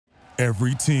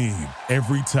Every team,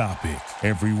 every topic,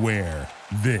 everywhere.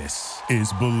 This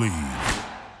is Believe.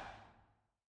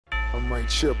 I'm Mike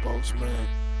Chipos, man.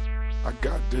 I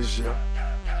got this, yeah.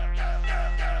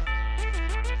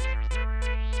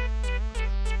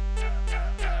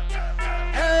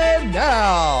 And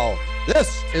now,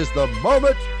 this is the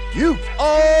moment you've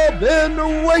all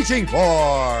been waiting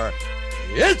for.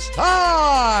 It's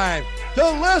time to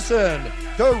listen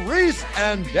to Reese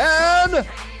and Dan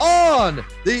on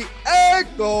the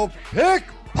Angle Pick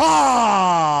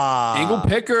Pod. Angle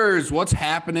Pickers, what's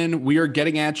happening? We are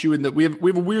getting at you, we have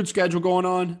a weird schedule going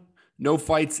on. No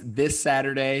fights this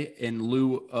Saturday in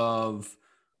lieu of,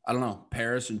 I don't know,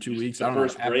 Paris in 2 weeks. I don't know.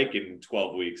 First break in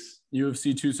 12 weeks.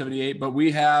 UFC 278, but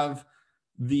we have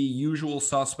the usual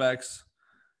suspects.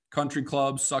 Country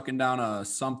Club sucking down a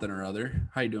something or other.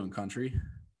 How you doing, Country?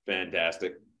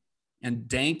 Fantastic. And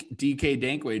DK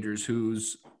Dank Wagers,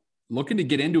 who's looking to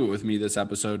get into it with me this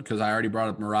episode because I already brought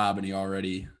up Merab and he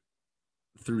already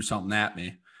threw something at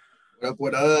me.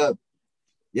 What up?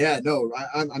 Yeah, no,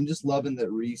 I'm just loving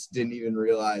that Reese didn't even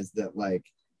realize that, like,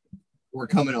 we're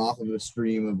coming off of a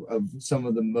stream of some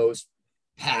of the most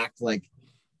packed, like,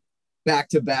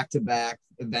 back-to-back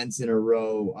events in a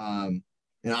row.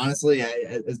 And honestly,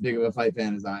 as big of a fight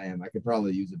fan as I am, I could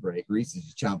probably use a break. Reese is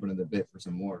just chomping at the bit for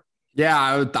some more.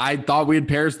 Yeah, I thought we had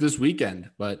Paris this weekend,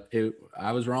 but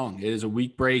I was wrong. It is a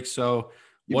week break, so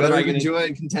what am I going to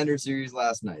enjoy Contender Series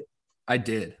last night? I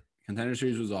did. Contender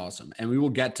Series was awesome, and we will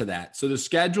get to that. So the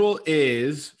schedule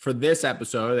is, for this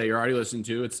episode that you're already listening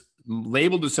to, it's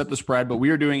labeled to set the spread, but we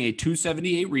are doing a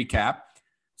 278 recap,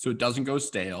 so it doesn't go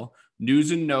stale.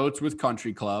 News and notes with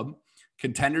Country Club.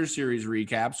 Contender Series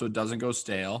recap, so it doesn't go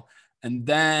stale. And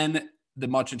then the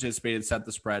much anticipated set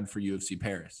the spread for UFC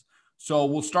Paris. So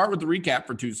we'll start with the recap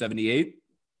for 278.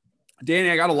 Danny,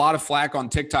 I got a lot of flack on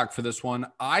TikTok for this one.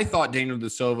 I thought Daniel De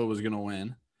Silva was going to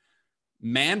win.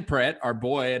 Manpret, our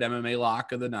boy at MMA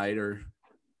Lock of the Night,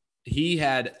 he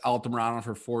had Altamirano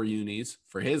for 4 unis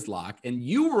for his lock, and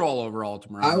you were all over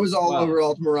Altamirano. I was all over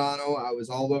Altamirano. I was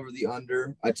all over the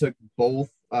under. I took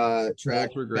both track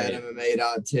bet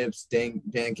MMA tips, Dan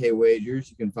K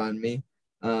Wagers. You can find me.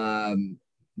 All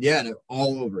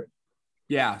over it.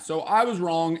 Yeah, so I was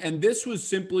wrong, and this was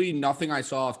simply nothing I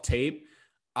saw off tape.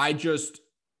 I just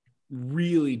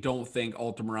really don't think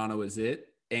Altamirano is it,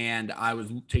 and I was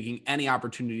taking any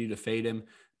opportunity to fade him.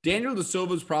 Daniel De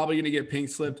Silva is probably going to get pink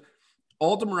slipped.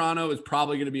 Altamirano is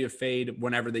probably going to be a fade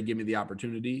whenever they give me the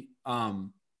opportunity.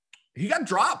 He got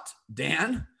dropped,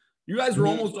 Dan. You guys were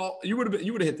almost all – you would have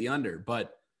hit the under,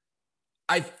 but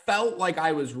I felt like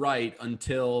I was right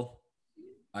until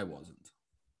I wasn't.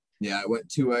 Yeah, I went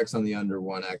 2X on the under,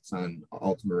 1X on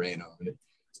Altamirano. And it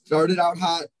started out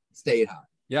hot, stayed hot.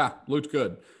 Yeah, looked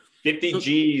good. 50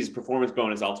 G's performance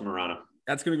bonus, Altamirano.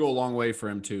 That's going to go a long way for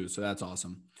him too, so that's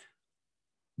awesome.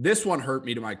 This one hurt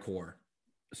me to my core.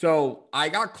 So I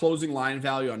got closing line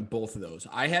value on both of those.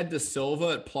 I had De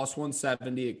Silva at plus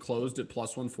 170. It closed at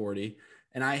plus 140.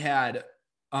 And I had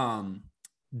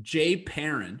Jay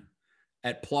Perrin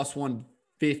at plus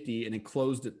 150, and it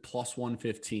closed at plus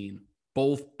 115.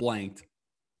 Both blanked.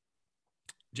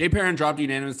 Jay Perrin dropped a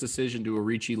unanimous decision to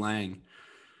Arichi Lang.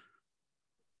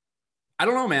 I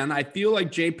don't know, man. I feel like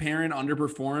Jay Perrin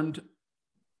underperformed,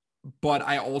 but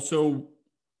I also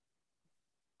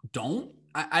don't.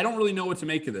 I don't really know what to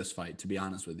make of this fight, to be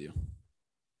honest with you.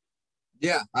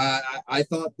 Yeah, I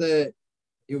thought that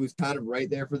it was kind of right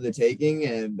there for the taking,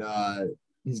 and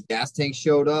his gas tank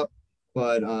showed up,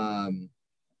 but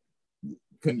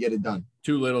couldn't get it done.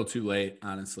 Too little, too late,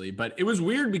 honestly. But it was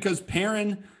weird because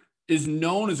Perrin is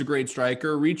known as a great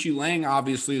striker. Arichi Lang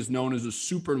obviously is known as a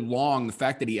super long. The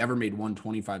fact that he ever made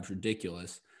 125 is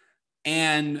ridiculous.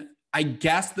 And I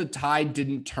guess the tide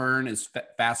didn't turn as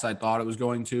fast as I thought it was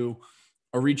going to.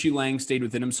 Arichi Lang stayed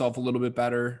within himself a little bit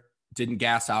better, didn't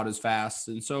gas out as fast.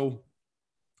 And so,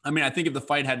 I mean, I think if the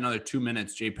fight had another 2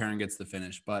 minutes, Jay Perrin gets the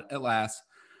finish. But at last,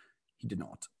 he did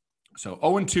not. So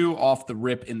 0-2 off the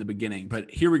rip in the beginning.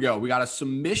 But here we go. We got a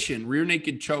submission, rear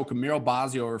naked choke, Amiro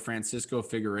Bazzi over Francisco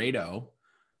Figueiredo.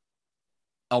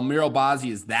 Amiro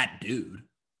Bazzi is that dude.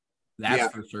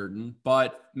 That's for certain.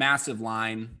 But massive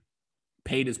line.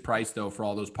 Paid his price, though, for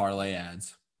all those parlay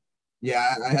ads.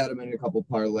 Yeah, I had him in a couple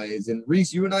parlays. And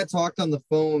Reese, you and I talked on the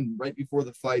phone right before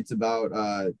the fights about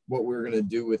what we were going to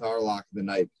do with our lock of the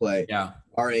night play. Yeah.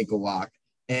 Our ankle lock.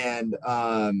 And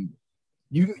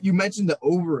you mentioned the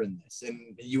over in this,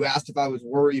 and you asked if I was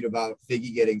worried about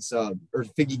Figgy getting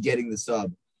the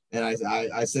sub. And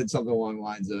I said something along the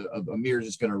lines of Amir's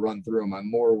just going to run through him.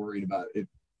 I'm more worried about it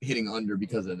hitting under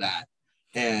because of that.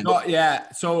 And No,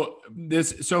 yeah. So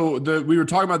we were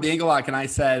talking about the ankle lock, and I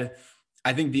said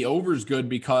I think the over is good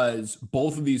because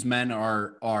both of these men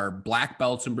are black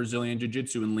belts in Brazilian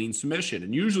Jiu-Jitsu and lean submission.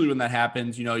 And usually when that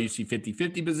happens, you see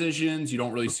 50-50 positions. You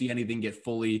don't really see anything get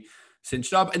fully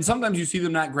cinched up. And sometimes you see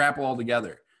them not grapple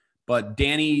altogether. But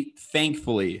Danny,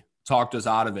 thankfully, talked us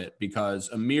out of it because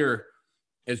Amir,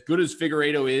 as good as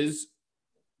Figueiredo is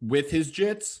with his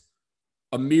jits,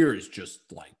 Amir is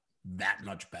just like that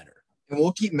much better. And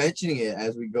we'll keep mentioning it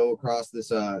as we go across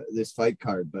this this fight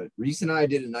card. But Reese and I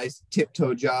did a nice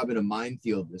tiptoe job in a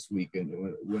minefield this weekend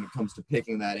when it comes to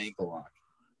picking that ankle lock.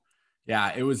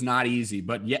 Yeah, it was not easy,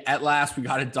 but yeah, at last we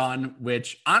got it done,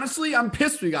 which honestly, I'm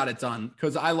pissed we got it done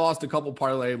because I lost a couple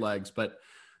parlay legs, but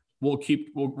we'll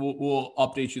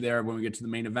update you there when we get to the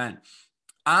main event.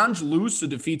 Ange Loosa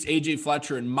defeats AJ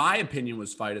Fletcher, in my opinion,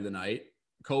 was fight of the night.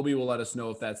 Kobe will let us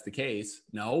know if that's the case.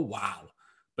 No, wow.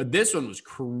 But this one was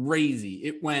crazy.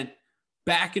 It went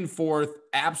back and forth,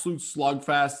 absolute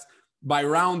slugfest. By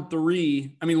round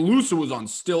 3, I mean, Loosa was on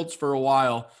stilts for a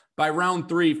while. By round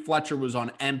 3, Fletcher was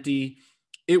on empty.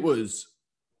 It was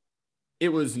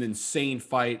an insane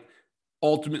fight.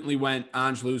 Ultimately went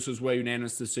Ange Loosa's way,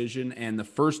 unanimous decision, and the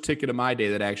first ticket of my day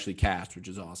that actually cashed, which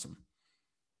is awesome.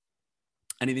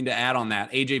 Anything to add on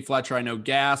that? AJ Fletcher, I know,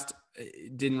 gassed,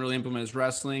 didn't really implement his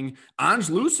wrestling. Ange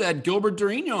Loosa had Gilbert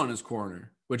Durinho in his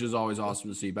corner, which is always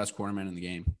awesome to see. Best cornerman in the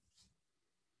game.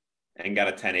 And got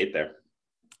a 10-8 there.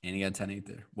 And he got 10-8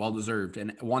 there. Well deserved.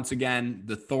 And once again,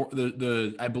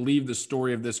 I believe the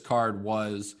story of this card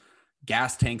was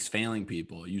gas tanks failing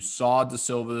people. You saw Da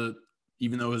Silva,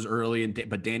 even though it was early,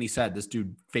 but Danny said this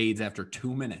dude fades after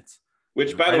 2 minutes.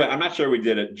 Which, by the way, I'm not sure we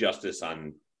did it justice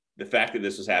on the fact that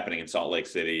this was happening in Salt Lake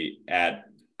City at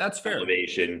That's fair.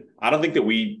 Elevation. I don't think that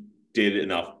we did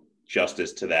enough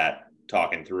justice to that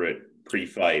talking through it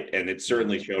pre-fight, and it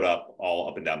certainly showed up all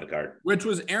up and down the card. Which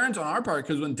was errant on our part,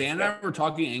 because when Dan and I were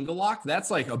talking ankle lock, that's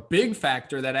like a big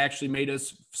factor that actually made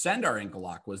us send our ankle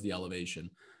lock was the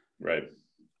elevation. Right.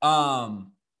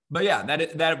 But yeah,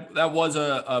 that was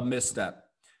a misstep.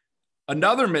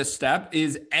 Another misstep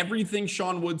is everything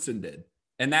Sean Woodson did.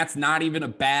 And that's not even a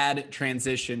bad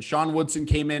transition. Sean Woodson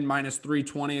came in minus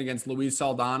 320 against Luis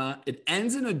Saldana. It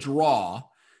ends in a draw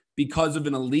because of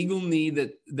an illegal knee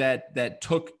that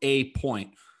took a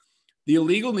point. The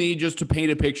illegal knee, just to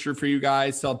paint a picture for you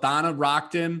guys, Saldana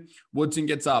rocked him. Woodson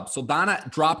gets up. Saldana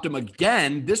dropped him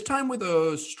again, this time with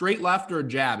a straight left or a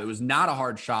jab. It was not a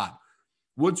hard shot.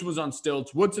 Woodson was on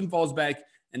stilts. Woodson falls back.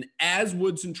 And as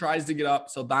Woodson tries to get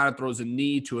up, Saldana throws a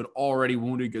knee to an already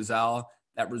wounded Gazelle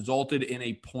that resulted in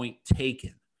a point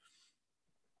taken.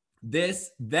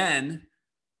 This then,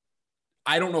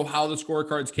 I don't know how the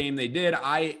scorecards came. They did.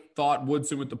 I thought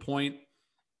Woodson with the point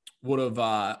would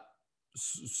have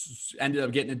ended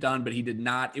up getting it done, but he did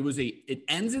not. It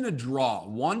ends in a draw.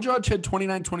 One judge had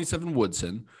 29-27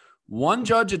 Woodson. One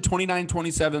judge had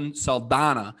 29-27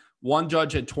 Saldana. One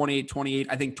judge had 28-28.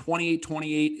 I think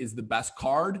 28-28 is the best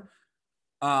card.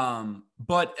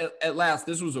 But at last,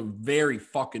 this was a very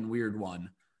fucking weird one.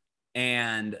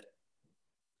 And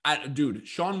dude,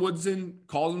 Sean Woodson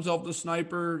calls himself the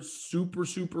sniper, super,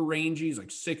 super rangy. He's like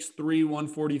 6'3",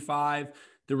 145.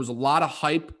 There was a lot of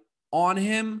hype on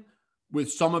him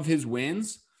with some of his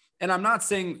wins. And I'm not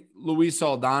saying Luis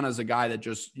Saldana is a guy that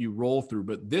just you roll through,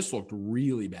 but this looked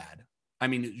really bad. I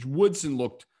mean, Woodson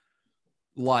looked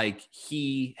like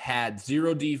he had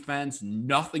zero defense,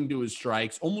 nothing to his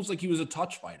strikes, almost like he was a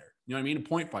touch fighter. You know what I mean? A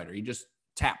point fighter. He just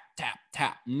tap, tap,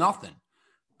 tap, nothing.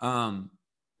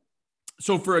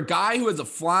 So for a guy who has a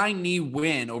flying knee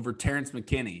win over Terrence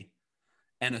McKinney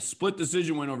and a split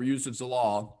decision win over Yusuf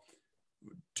Zalal,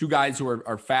 two guys who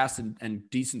are fast and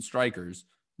decent strikers,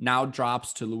 now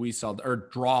drops to Luis Saldana, or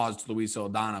draws to Luis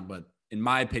Saldana. But in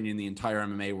my opinion, the entire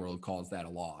MMA world calls that a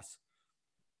loss.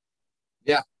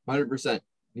 Yeah, 100%.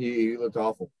 He looked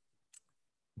awful.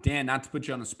 Dan, not to put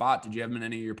you on the spot, did you have him in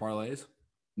any of your parlays?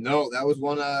 No, that was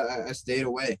one I stayed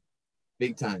away.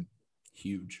 Big time.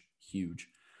 Huge.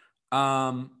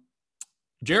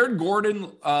 Jared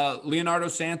Gordon, Leonardo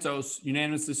Santos,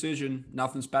 unanimous decision.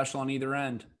 Nothing special on either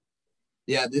end.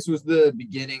 Yeah, this was the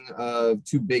beginning of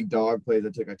two big dog plays I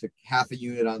took. I took half a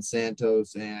unit on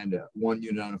Santos and 1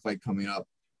 unit on a fight coming up.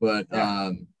 But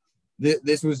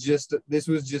this was just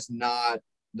not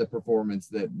the performance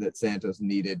that Santos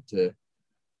needed to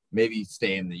maybe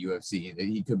stay in the UFC.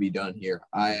 He could be done here.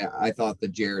 I thought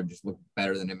that Jared just looked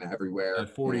better than him everywhere.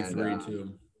 At 43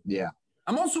 too. Yeah.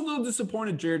 I'm also a little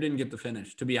disappointed Jared didn't get the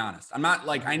finish, to be honest. I'm not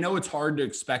I know it's hard to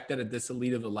expect that at this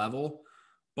elite of a level,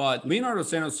 but Leonardo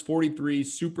Santos, 43,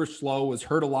 super slow, was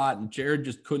hurt a lot, and Jared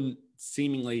just couldn't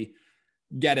seemingly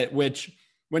get it, which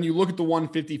when you look at the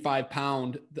 155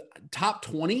 pound, the top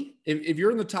 20, if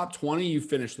you're in the top 20, you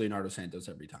finish Leonardo Santos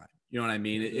every time. You know what I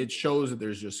mean? It shows that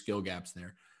there's just skill gaps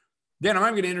there. Dan,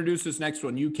 I'm going to introduce this next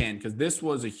one. You can, because this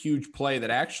was a huge play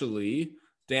that actually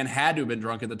Dan had to have been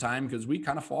drunk at the time because we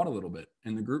kind of fought a little bit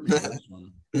in the group.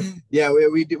 Yeah,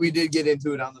 we did get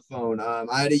into it on the phone.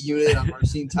 I had a unit on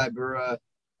Marcin Tybura.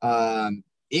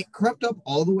 It crept up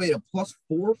all the way to plus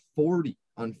 440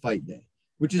 on fight day,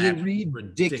 which is a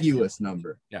ridiculous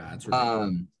number. Yeah, that's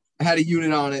ridiculous. I had a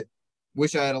unit on it.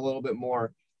 Wish I had a little bit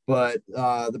more. But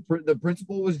the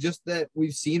principle was just that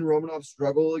we've seen Romanov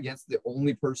struggle against the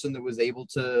only person that was able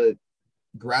to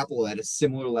grapple at a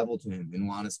similar level to him in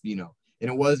Juan Espino. And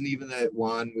it wasn't even that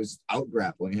Juan was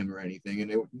out-grappling him or anything.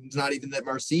 And it's not even that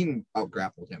Marcin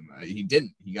out-grappled him. He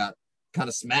didn't. He got kind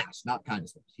of smashed. Not kind of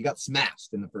smashed. He got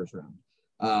smashed in the first round.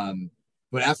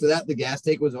 But after that, the gas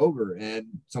tank was over. And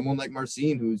someone like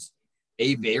Marcin, who's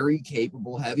a very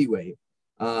capable heavyweight,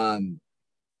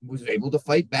 was able to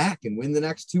fight back and win the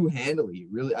next two handily.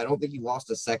 Really, I don't think he lost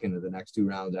a second of the next two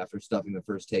rounds after stuffing the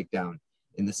first takedown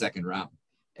in the second round.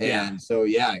 And so,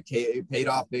 yeah, it paid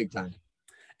off big time.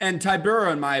 And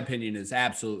Tybura, in my opinion, is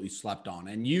absolutely slept on.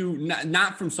 And you,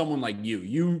 not from someone like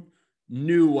you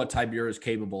knew what Tybura is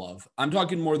capable of. I'm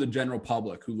talking more the general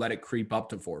public who let it creep up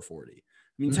to 440. I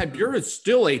mean, Tybura is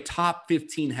still a top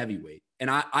 15 heavyweight. And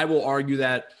I will argue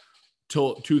that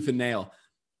till tooth and nail.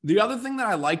 The other thing that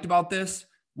I liked about this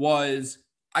was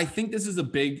I think this is a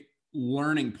big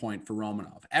learning point for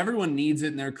Romanov. Everyone needs it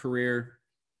in their career.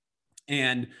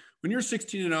 And when you're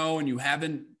 16-0 and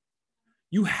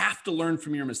you have to learn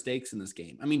from your mistakes in this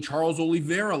game. I mean, Charles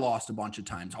Oliveira lost a bunch of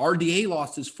times. RDA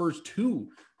lost his first 2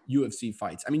 UFC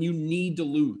fights. I mean, you need to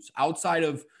lose. Outside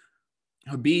of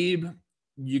Khabib,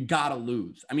 you got to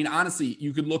lose. I mean, honestly,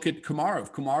 you could look at Kamaru.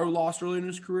 If Kamaru lost early in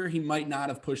his career, he might not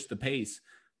have pushed the pace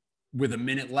with a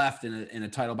minute left in a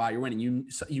title bout you're winning.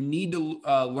 You need to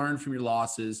learn from your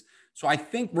losses. So I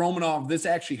think Romanov, this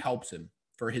actually helps him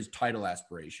for his title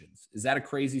aspirations. Is that a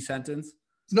crazy sentence?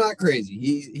 It's not crazy.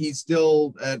 He's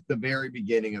still at the very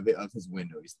beginning of his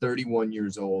window. He's 31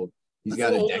 years old. He's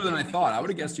got older than I thought. I would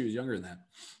have guessed he was younger than that.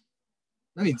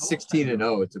 I mean,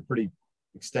 16-0. It's a pretty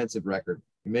extensive record.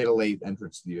 He made a late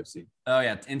entrance to the UFC. Oh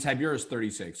yeah, and Tybura is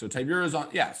 36. So Tybura is on.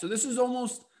 Yeah. So this was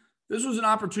an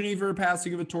opportunity for a pass to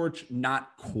give a torch.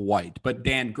 Not quite, but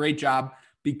Dan, great job.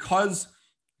 Because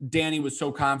Danny was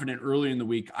so confident early in the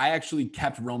week, I actually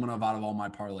kept Romanov out of all my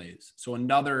parlays. So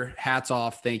another hats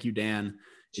off. Thank you, Dan.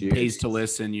 It pays to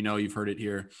listen. You know, you've heard it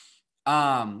here.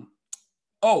 And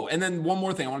then one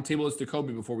more thing. I want to table this to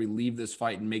Kobe before we leave this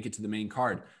fight and make it to the main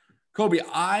card. Kobe,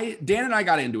 Dan and I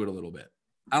got into it a little bit.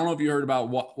 I don't know if you heard about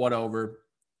what over.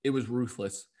 It was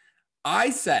ruthless. I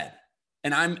said,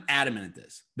 and I'm adamant at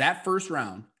this, that first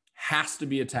round has to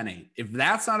be a 10-8. If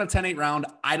that's not a 10-8 round,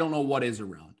 I don't know what is a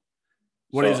round.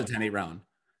 What is a 10-8 round?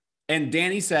 And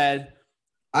Danny said,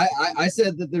 I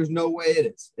said that there's no way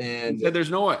it is. And said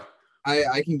there's no way.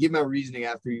 I can give my reasoning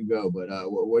after you go, but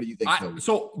what do you think?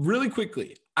 So really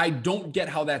quickly, I don't get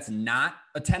how that's not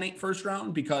a 10-8 first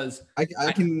round because I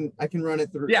can run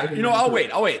it through. Yeah, I'll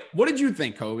wait. What did you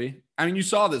think, Kobe? I mean, you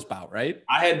saw this bout, right?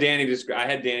 I had Danny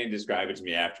describe it to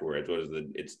me afterwards.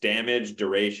 It's damage,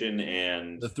 duration,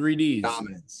 and the 3Ds.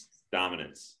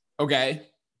 Dominance. Okay.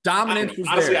 Dominance was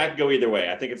honestly, there. I could go either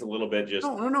way. I think it's a little bit just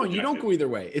No. You don't go either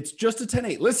way. It's just a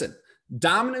 10-8. Listen,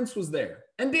 dominance was there.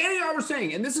 And Danny and I were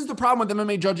saying, and this is the problem with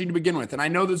MMA judging to begin with. And I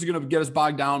know this is going to get us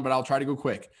bogged down, but I'll try to go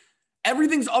quick.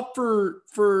 Everything's up for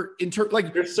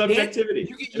there's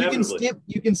subjectivity.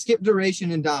 You can skip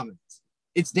duration and dominance.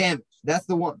 It's damage. That's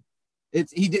the one.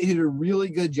 He did a really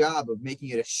good job of making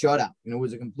it a shutout. It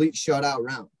was a complete shutout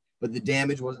round, but the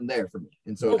damage wasn't there for me.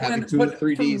 And so having 2 to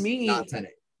 3Ds, not 10-8.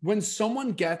 When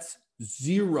someone gets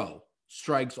 0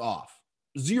 strikes off,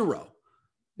 0,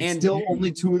 and still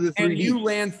only 2 of the 3Ds, and you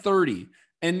land 30,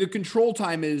 and the control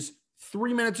time is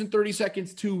 3 minutes and 30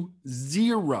 seconds to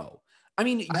 0. I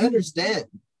mean, I understand.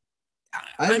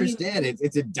 I understand.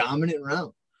 It's a dominant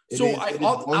round. So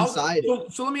one-sided.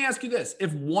 So let me ask you this: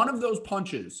 if one of those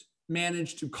punches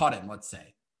managed to cut him, let's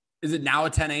say, is it now a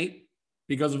 10-8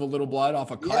 because of a little blood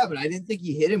off a cut? Yeah, but I didn't think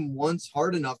he hit him once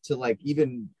hard enough to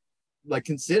even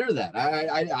consider that.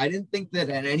 I didn't think that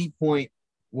at any point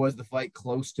was the fight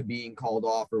close to being called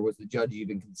off, or was the judge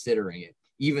even considering it,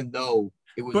 even though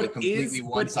it was a completely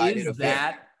one-sided affair.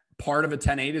 That part of a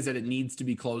 10-8 is that it needs to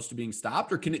be close to being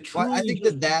stopped, or can it truly? Well, I think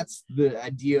that's the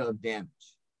idea of damage.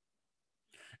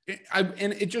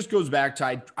 And it just goes back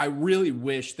to I really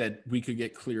wish that we could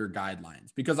get clear guidelines,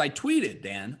 because I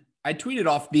tweeted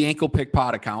off the Ankle Pick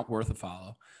Pod account, worth a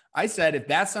follow. I said, if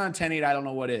that's not a 10-8, I don't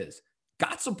know what is.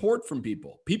 got support from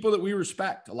people that we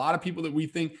respect, a lot of people that we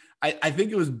think. I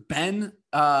think it was Ben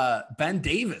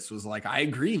Davis was like, I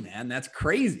agree, man, that's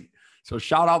crazy. So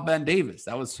shout out Ben Davis.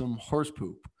 That was some horse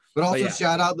poop. But also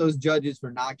shout out those judges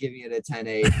for not giving it a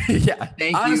 10-8. Yeah.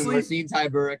 Thank you, Racine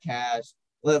Tybura, Cash.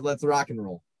 Let's rock and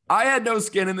roll. I had no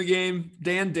skin in the game.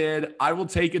 Dan did. I will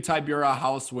take a Tybura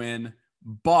house win,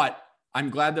 but I'm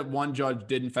glad that one judge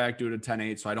did in fact do it at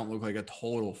 10-8, so I don't look like a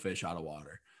total fish out of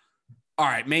water. All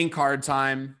right, main card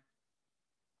time.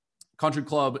 Country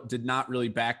Club did not really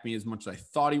back me as much as I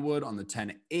thought he would on the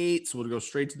 10-8, so we'll go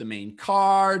straight to the main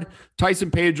card.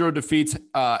 Tyson Pedro defeats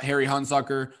Harry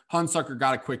Hunsucker. Hunsucker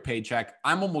got a quick paycheck.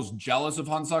 I'm almost jealous of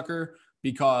Hunsucker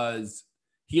because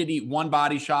he had to eat one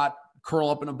body shot, curl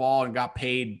up in a ball, and got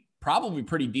paid probably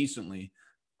pretty decently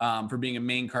for being a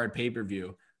main card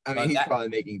pay-per-view. I mean, he's probably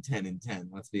making 10 and 10,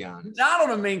 let's be honest. Not on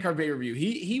a main card pay-per-view.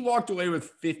 He walked away with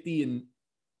 50 and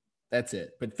that's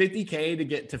it. But $50K to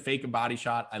get to fake a body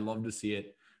shot, I love to see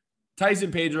it.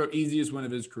 Tyson Pedro, easiest win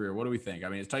of his career. What do we think? I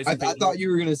mean, it's Tyson Pedro. I thought you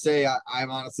were going to say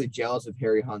I'm honestly jealous of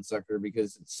Harry Hunsucker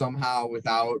because somehow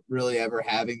without really ever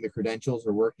having the credentials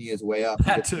or working his way up,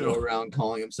 he gets to go around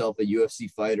calling himself a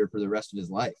UFC fighter for the rest of his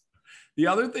life. The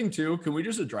other thing too, can we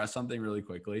just address something really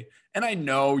quickly? And I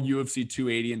know UFC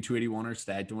 280 and 281 are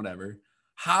stacked and whatever.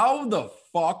 How the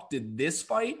fuck did this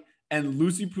fight and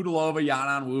Lucy Pudilova,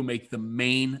 Yanan Wu make the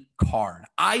main card?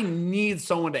 I need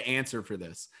someone to answer for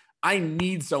this. I mean,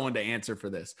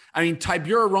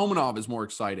 Tybura Romanov is more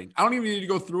exciting. I don't even need to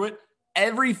go through it.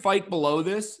 Every fight below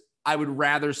this, I would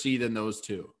rather see than those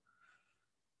two.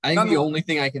 I think the only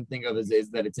thing I can think of is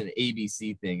that it's an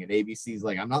ABC thing. And ABC's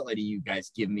like, I'm not letting you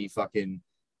guys give me fucking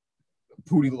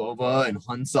Pudilova and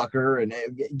Hunsucker and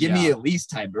give me at least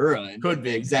Tybura. And could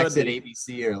the be execs at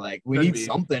ABC are like, we need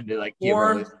something to like give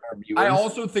our viewers. I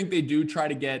also think they do try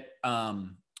to get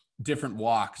different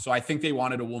walks. So I think they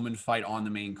wanted a woman fight on the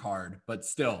main card, but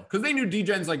still, because they knew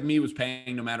DJs like me was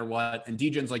paying no matter what, and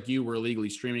DJs like you were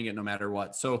illegally streaming it no matter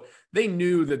what. So they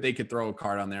knew that they could throw a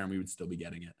card on there and we would still be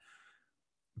getting it.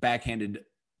 Backhanded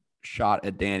shot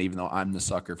at Dan, even though I'm the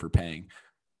sucker for paying.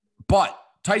 But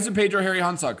Tyson Pedro, Harry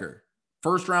Hunsucker,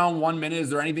 first round, 1 minute. Is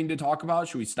there anything to talk about?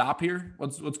 Should we stop here?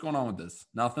 What's going on with this?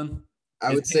 Nothing.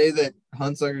 I would say that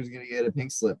Hunsucker is going to get a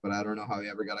pink slip, but I don't know how he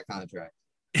ever got a contract.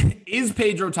 Is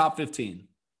Pedro top 15?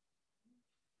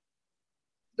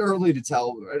 Early to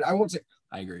tell. I won't say.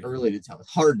 I agree. Early to tell.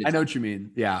 It's hard to tell. I know what you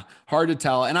mean. Yeah, hard to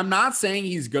tell. And I'm not saying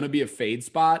he's going to be a fade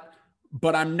spot,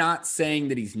 but I'm not saying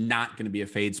that he's not going to be a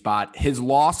fade spot. His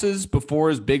losses before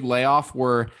his big layoff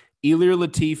were Ilir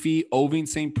Latifi, Ovin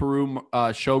St. Peru,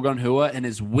 Shogun Hua, and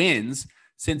his wins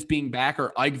since being back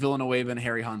are Ike Villanueva and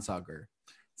Harry Hunsucker.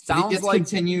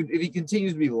 If he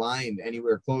continues to be lined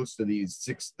anywhere close to these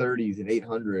 630s and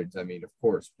 800s, I mean, of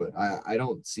course, but I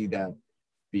don't see that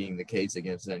being the case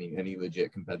against any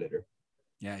legit competitor.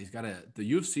 Yeah,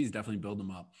 the UFC is definitely building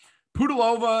him up.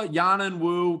 Pudilova, Yanan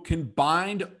Wu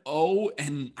combined 0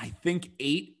 and I think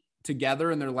 8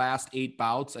 together in their last 8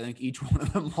 bouts. I think each one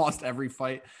of them lost every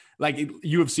fight, like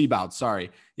UFC bouts.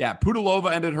 Sorry. Yeah.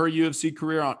 Pudilova ended her UFC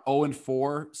career on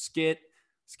 0-4 skid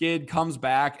comes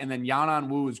back. And then Yanan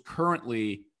Wu is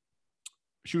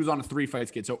she was on a 3-fight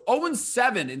skid. So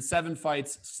 0-7 in 7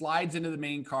 fights, slides into the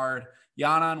main card.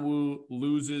 Yanan Wu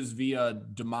loses via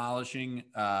demolishing.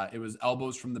 It was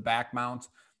elbows from the back mount.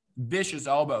 Vicious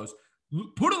elbows.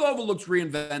 Pudilova looks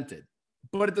reinvented,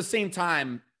 but at the same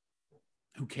time,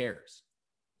 who cares?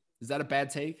 Is that a bad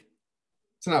take?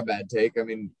 It's not a bad take. I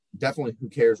mean, definitely who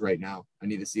cares right now? I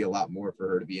need to see a lot more for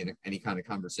her to be in any kind of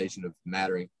conversation of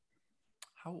mattering.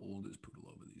 How old is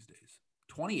Pudilova these days?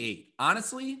 28.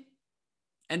 Honestly,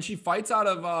 and she fights out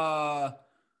of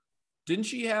didn't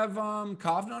she have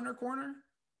Kovna in her corner?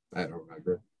 I don't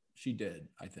remember. She did,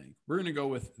 I think. We're gonna go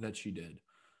with that she did.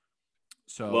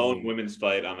 So lone women's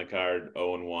fight on the card,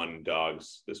 0-1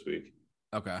 dogs this week.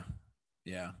 Okay.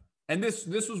 Yeah. And this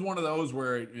was one of those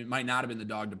where it might not have been the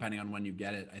dog depending on when you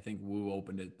get it. I think Wu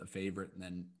opened it the favorite and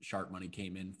then Shark Money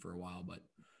came in for a while. But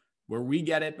where we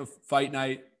get it, fight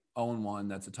night, 0-1,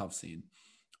 that's a tough scene.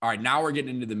 All right, now we're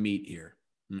getting into the meat here.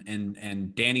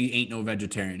 And Danny ain't no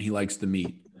vegetarian. He likes the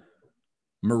meat.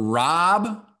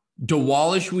 Merab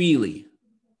Dvalishvili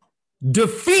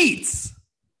defeats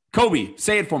Kobe,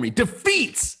 say it for me.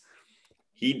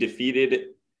 He defeated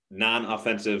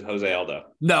non-offensive Jose Aldo.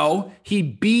 No,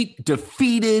 he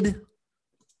defeated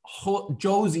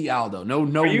Josie Aldo.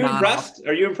 No. Are you impressed?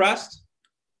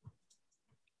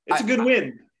 It's a good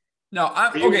win. No,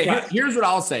 okay. Here's what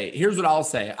I'll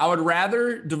say. I would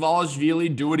rather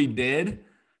Dvalishvili do what he did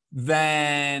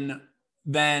than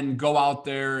go out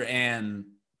there and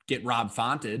get Rob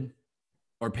Fonted.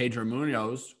 or Pedro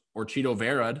Munoz or Chito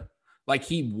Vera. Like,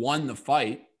 he won the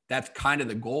fight. That's kind of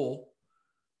the goal.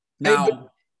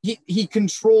 Now he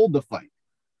controlled the fight.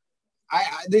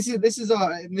 This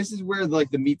is where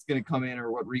like the meat's going to come in,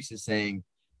 or what Reese is saying.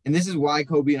 And this is why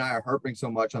Kobe and I are harping so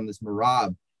much on this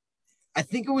Merab. I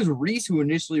think it was Reese who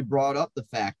initially brought up the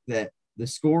fact that the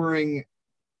scoring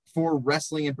for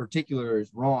wrestling in particular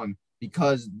is wrong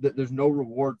because there's no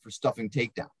reward for stuffing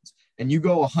takedowns. And you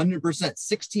go 100%,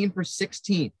 16 for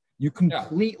 16. You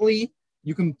completely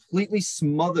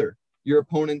smother your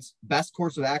opponent's best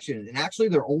course of action and actually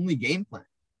their only game plan.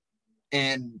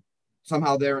 And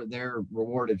somehow they're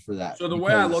rewarded for that. So the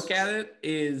way I look at it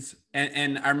is,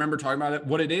 and I remember talking about it,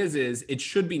 what it is it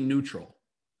should be neutral.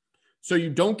 So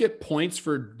you don't get points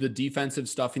for the defensive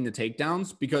stuffing the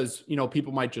takedowns because, you know,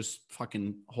 people might just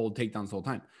fucking hold takedowns the whole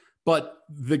time. But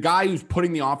the guy who's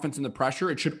putting the offense in the pressure,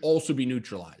 it should also be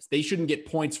neutralized. They shouldn't get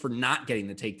points for not getting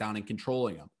the takedown and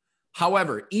controlling them.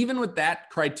 However, even with that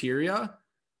criteria,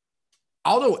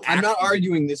 Aldo, I'm not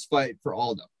arguing this fight for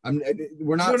Aldo.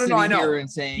 We're not sitting here and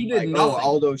saying like, oh,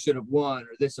 Aldo should have won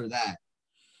or this or that.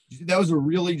 That was a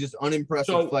really just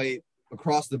unimpressive fight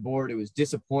across the board. It was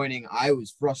disappointing. I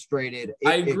was frustrated.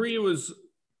 I agree to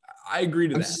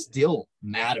that. I'm still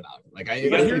mad about it. Like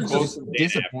it was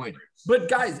disappointing. But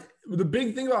guys, the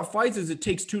big thing about fights is it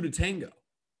takes two to tango.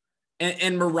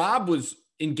 And Merab was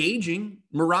engaging.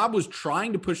 Merab was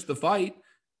trying to push the fight,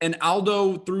 and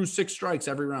Aldo threw 6 strikes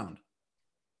every round.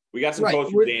 We got some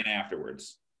quotes from Dan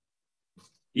afterwards.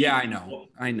 Yeah, I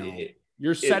know.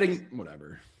 You're setting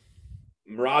whatever.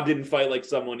 Merab didn't fight like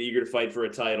someone eager to fight for a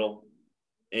title.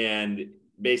 And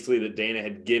basically that Dana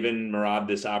had given Merab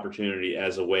this opportunity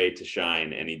as a way to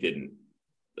shine, and he didn't.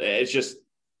 It's just,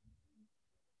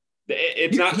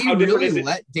 it's not how different is it? He really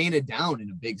let Dana down in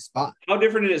a big spot. How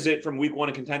different is it from week 1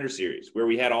 in Contender Series where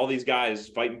we had all these guys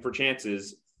fighting for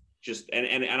chances?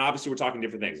 And obviously we're talking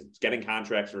different things. It's getting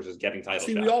contracts versus getting title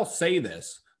shots. We all say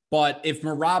this, but if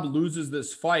Merab loses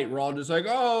this fight, we're all just like,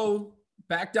 oh,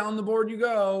 back down the board you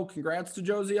go. Congrats to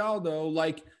Jose Aldo.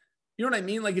 Like, you know what I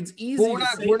mean? Like, it's easy.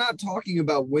 We're not talking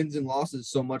about wins and losses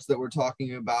so much that we're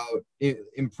talking about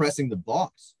impressing the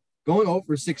boss. Going 0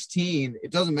 for 16,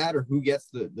 it doesn't matter who gets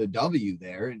the W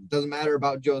there. It doesn't matter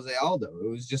about Jose Aldo. It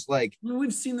was just like, I mean,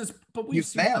 we've seen this, but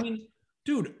I mean,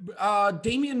 dude,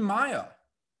 Damian Maia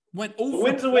went over. A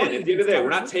win's a win. At the end of the day, we're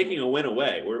not taking a win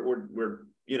away. We're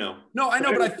you know. No, I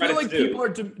know, but I feel like people are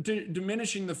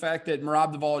diminishing the fact that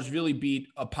Merab Dvalishvili beat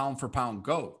a pound for pound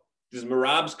GOAT. Does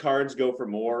Merab's cards go for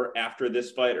more after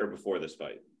this fight or before this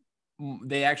fight?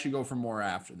 They actually go for more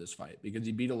after this fight because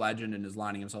he beat a legend and is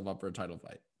lining himself up for a title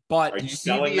fight. But are you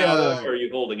selling now or are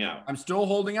you holding out? I'm still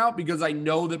holding out because I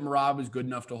know that Merab is good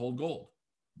enough to hold gold.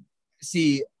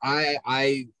 See,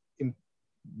 I am,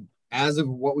 as of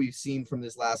what we've seen from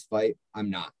this last fight, I'm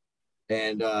not.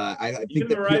 And I think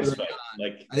that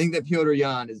Petr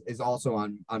Yan is also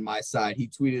on my side. He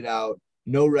tweeted out,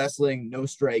 no wrestling, no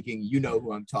striking. You know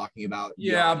who I'm talking about.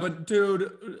 Yeah, but dude,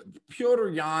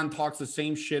 Petr Yan talks the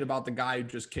same shit about the guy who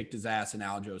just kicked his ass in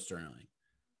Aljo Sterling.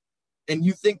 And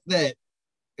you think that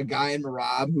a guy in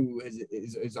Merab who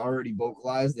is already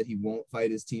vocalized that he won't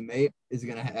fight his teammate is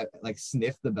going to have like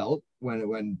sniff the belt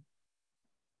when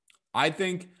I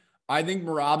think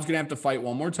Merab's going to have to fight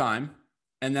one more time.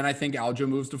 And then I think Aljo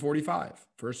moves to 45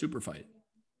 for a super fight.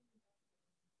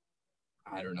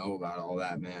 I don't know about all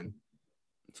that, man.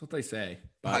 That's what they say.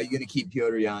 But how are you going to keep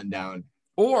Petr Yan down?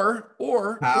 Or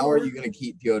how are you going to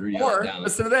keep Petr Yan down?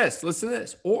 Listen to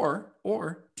this. Or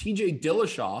TJ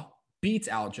Dillashaw beats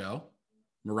Aljo.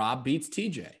 Merab beats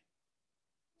TJ.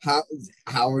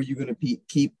 How are you going to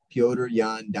keep Petr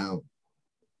Yan down?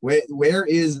 Where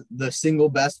is the single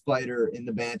best fighter in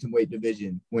the bantamweight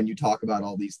division when you talk about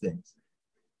all these things?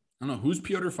 I don't know. Who's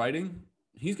Petr fighting?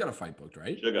 He's got a fight booked,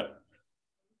 right? Sugar.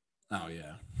 Oh,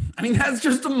 yeah. I mean, that's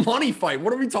just a money fight.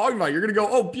 What are we talking about? You're going to go,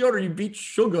 oh, Petr, you beat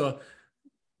Sugar.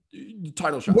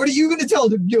 Title shot. What are you going to tell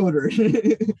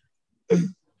Petr?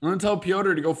 I'm going to tell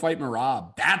Petr to go fight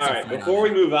Merab. That's all right. Before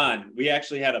we move on, we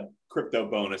actually had a crypto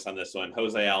bonus on this one.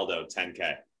 Jose Aldo,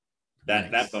 10K.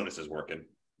 That bonus is working.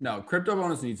 No, crypto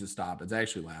bonus needs to stop. It's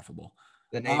actually laughable.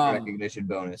 The name recognition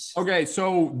bonus. Okay,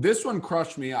 so this one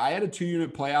crushed me. I had a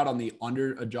 2-unit play out on the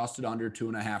adjusted under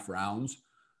 2.5 rounds.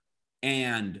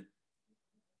 And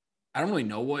I don't really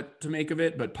know what to make of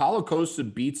it, but Paulo Costa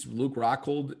beats Luke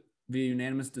Rockhold via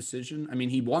unanimous decision. I mean,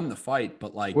 he won the fight,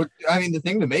 but like, the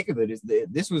thing to make of it is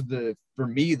this was for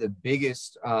me, the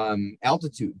biggest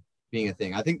altitude being a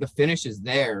thing. I think the finish is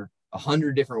there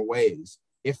 100 different ways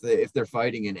if they're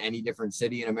fighting in any different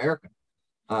city in America.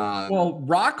 Well,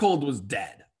 Rockhold was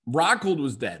dead. Rockhold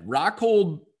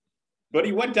But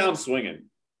he went down swinging.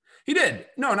 He did.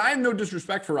 No, and I have no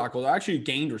disrespect for Rockhold. I actually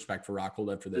gained respect for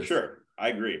Rockhold after this. For sure. I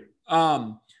agree.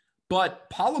 But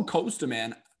Paulo Costa,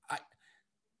 man,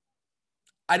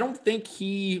 I don't think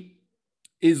he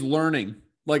is learning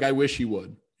like I wish he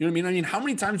would. You know what I mean? I mean, how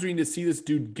many times do we need to see this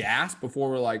dude gasp before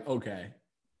we're like, okay.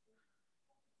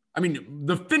 I mean,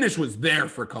 the finish was there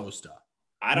for Costa.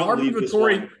 I don't believe this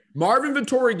one. Marvin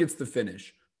Vittori gets the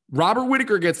finish. Robert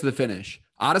Whittaker gets the finish.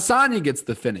 Adesanya gets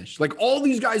the finish. Like, all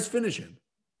these guys finish him.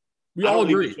 We all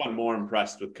agree. This one more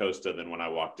impressed with Costa than when I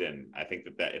walked in. I think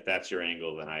that if that's your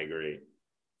angle, then I agree.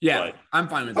 Yeah, But I'm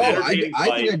fine with that. I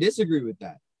think I disagree with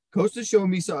that. Costa showed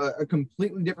me a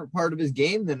completely different part of his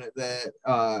game than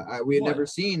we had never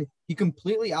seen. He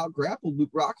completely out-grappled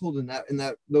Luke Rockhold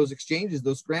in those exchanges,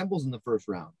 those scrambles in the first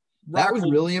round. That was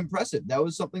really impressive. That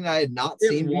was something I had not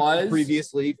seen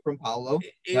previously from Paulo.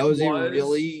 That was a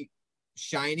really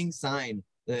shining sign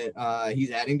that he's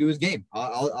adding to his game.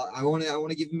 I want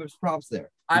to give him his props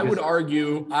there. I would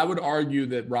argue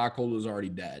that Rockhold was already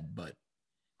dead, but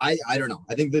I don't know.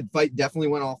 I think the fight definitely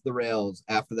went off the rails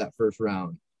after that first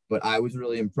round. But I was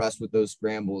really impressed with those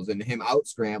scrambles and him out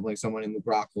scrambling someone in the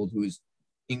Rockhold who is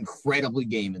incredibly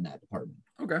game in that department.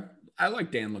 Okay. I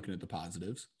like Dan looking at the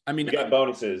positives. I mean, we got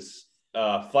bonuses.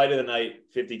 Fight of the night,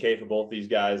 $50K for both these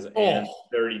guys, and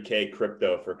 $30K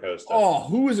crypto for Costa. Oh,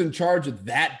 who was in charge of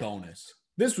that bonus?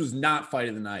 This was not fight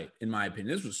of the night, in my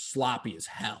opinion. This was sloppy as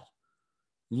hell.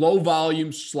 Low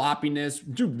volume, sloppiness.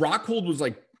 Dude, Rockhold was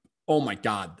like, oh my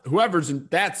God. Whoever's in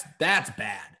that's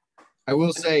bad. I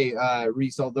will say,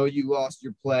 Reese, although you lost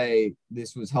your play,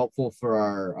 this was helpful for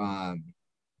our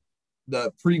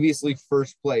the previously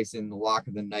first place in the lock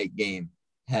of the night game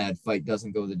had fight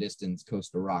doesn't go the distance,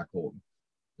 Costa Rockhold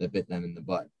that bit them in the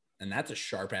butt. And that's a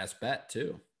sharp ass bet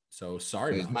too. So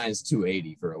sorry. It was minus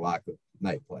 280 for a lock of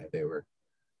night play. They were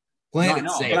playing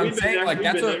it safe. But I'm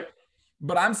saying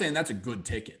but I'm saying that's a good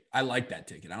ticket. I like that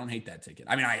ticket. I don't hate that ticket.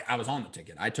 I mean, I was on the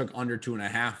ticket. I took under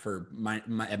 2.5 for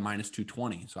at minus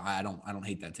 220. So I don't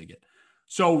hate that ticket.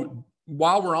 So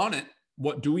while we're on it,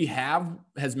 what do we have?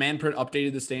 Has Manfred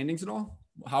updated the standings at all?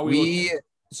 How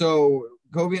so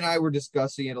Kobe and I were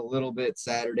discussing it a little bit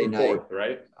Saturday night,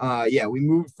 right? Yeah, we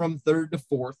moved from third to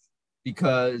fourth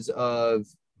because of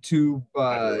two.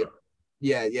 Because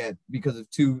of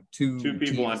two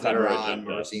people on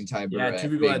Tybura. Yeah, two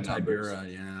people had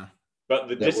Tybura. Yeah. But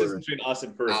the distance between us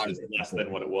and first is less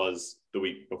than what it was the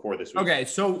week before this week. Okay,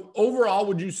 so overall,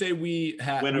 would you say we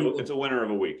have? It's a winner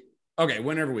of a week. Okay,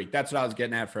 winner of a week. That's what I was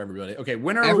getting at for everybody. Okay,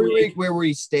 winner every of a week where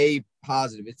we stay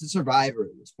positive. It's a survivor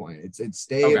at this point. It's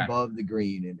stay above the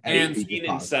green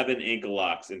and 7 ankle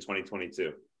locks in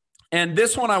 2022. And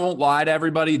this one, I won't lie to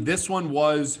everybody. This one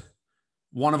was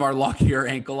one of our luckier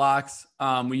ankle locks.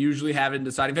 We usually have it in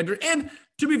deciding factor. And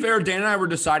to be fair, Dan and I were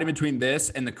deciding between this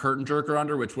and the curtain jerker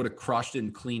under, which would have crushed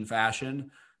in clean fashion.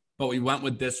 But we went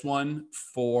with this one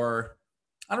for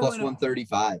plus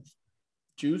 135.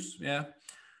 Juice, yeah.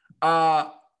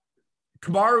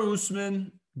 Kamaru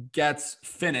Usman gets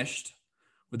finished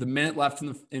with a minute left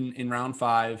in round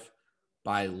 5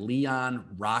 by Leon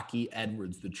Rocky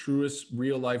Edwards, the truest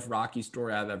real life Rocky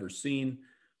story I've ever seen.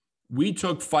 We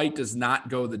took fight does not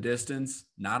go the distance,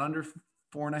 not under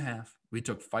 4.5. We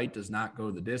took fight does not go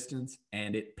the distance,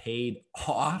 and it paid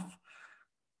off.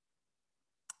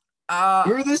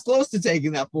 We were this close to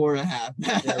taking that 4.5.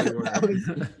 Yeah, we were.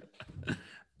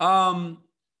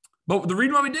 But the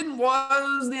reason why we didn't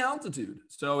was the altitude.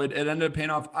 So it ended up paying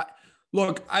off. I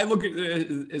look at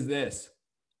it as this.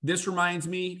 This reminds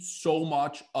me so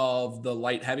much of the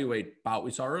light heavyweight bout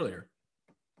we saw earlier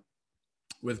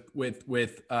with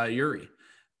Yuri.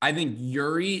 I think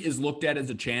Yuri is looked at as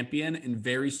a champion in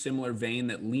very similar vein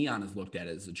that Leon is looked at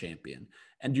as a champion.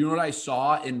 And do you know what I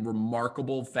saw in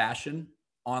remarkable fashion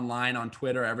online, on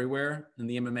Twitter, everywhere in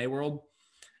the MMA world?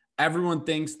 Everyone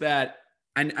thinks that,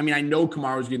 I mean, I know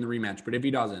Kamaru's getting the rematch, but if he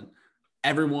doesn't,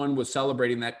 everyone was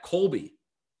celebrating that Colby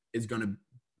is going to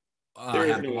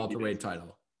have the welterweight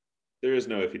title. There is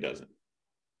no if he doesn't.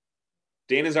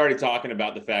 Dana's already talking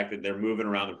about the fact that they're moving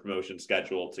around the promotion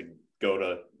schedule to go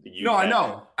to the UK.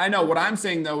 No, I know. What I'm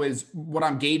saying, though, is what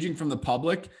I'm gauging from the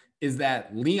public is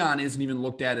that Leon isn't even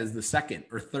looked at as the second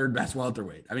or third best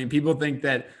welterweight. I mean, people think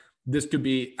that this could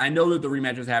be, I know that the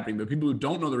rematch is happening, but people who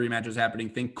don't know the rematch is happening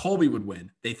think Colby would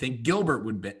win. They think Gilbert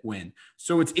would win.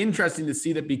 So it's interesting to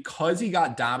see that because he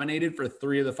got dominated for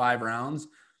 4 of the 5 rounds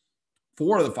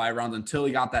until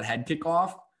he got that head kick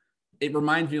off, it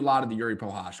reminds me a lot of the Yuri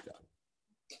Prochazka.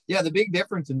 Yeah, the big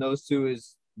difference in those two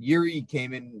is Yuri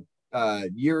came in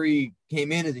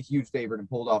as a huge favorite and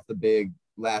pulled off the big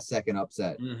last second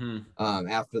upset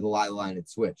after the line had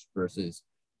switched versus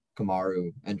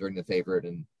Kamaru entering the favorite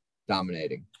and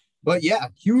dominating. But yeah,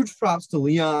 huge props to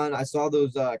Leon. I saw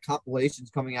those compilations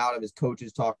coming out of his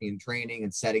coaches talking and training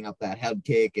and setting up that head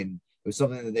kick, and it was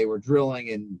something that they were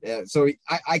drilling. And so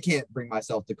I can't bring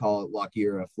myself to call it lucky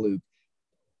or a fluke.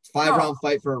 5-round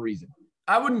fight for a reason.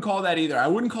 I wouldn't call that either. I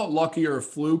wouldn't call it lucky or a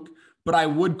fluke, but I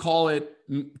would call it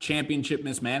championship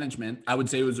mismanagement. I would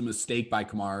say it was a mistake by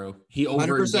Kamaru. He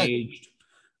overengaged.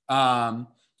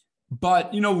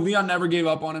 But, Leon never gave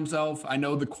up on himself. I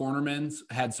know the cornermans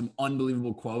had some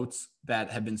unbelievable quotes that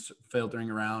have been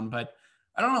filtering around, but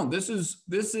I don't know. This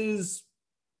is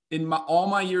in all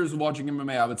my years of watching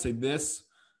MMA, I would say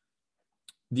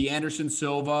the Anderson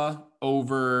Silva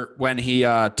over when he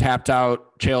tapped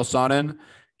out Chael Sonnen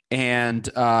and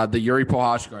the Yuri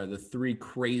Prochazka, the 3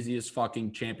 craziest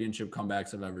fucking championship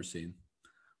comebacks I've ever seen.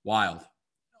 Wild.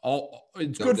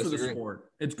 It's good for the sport.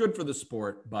 It's good for the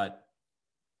sport, but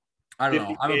I don't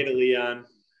know. $50K to Leon.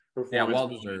 Yeah, well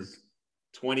deserved.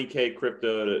 $20K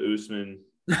crypto to Usman.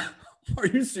 Are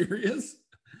you serious?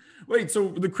 Wait, so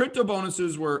the crypto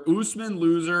bonuses were Usman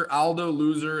loser, Aldo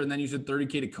loser, and then you said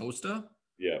 $30K to Costa?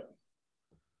 Yeah.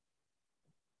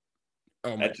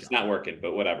 Oh, that's just not working,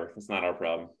 but whatever. It's not our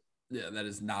problem. Yeah, that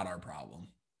is not our problem.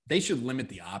 They should limit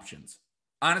the options.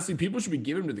 Honestly, people should be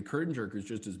giving to the curtain jerkers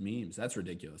just as memes. That's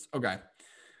ridiculous. Okay.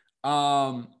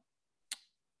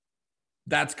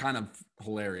 That's kind of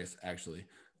hilarious, actually.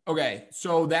 Okay,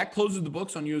 so that closes the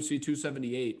books on UFC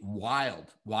 278.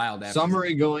 Wild.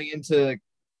 Summary going into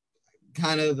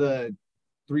kind of the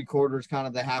 3/4, kind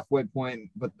of the halfway point,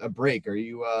 but a break. Are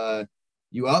you up?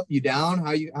 You down?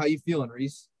 How you feeling,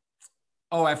 Reese?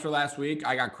 Oh, after last week,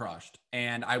 I got crushed,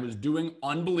 and I was doing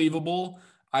unbelievable.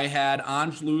 I had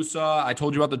Ange Lusa. I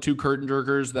told you about the 2 curtain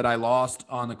jerkers that I lost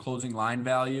on the closing line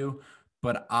value,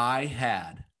 but I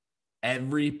had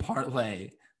every parlay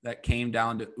that came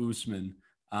down to Usman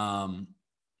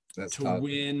That's to tough.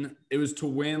 win. It was to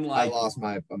win. I Like lost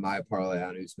my parlay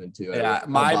on Usman too. Yeah,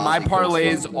 my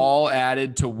parlays all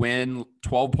added to win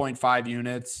 12.5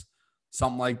 units,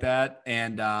 something like that.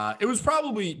 And it was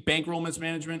probably bankroll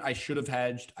mismanagement. I should have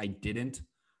hedged. I didn't.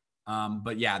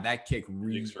 But yeah, that kick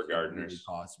really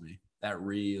cost me. That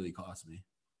really cost me.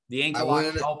 The ankle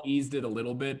lock help eased it a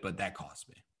little bit, but that cost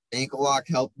me. Ankle lock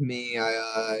helped me.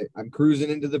 I'm cruising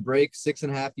into the break,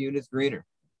 6.5 units greener.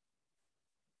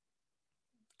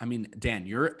 I mean, Dan,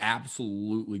 you're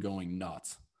absolutely going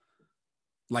nuts.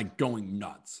 Like going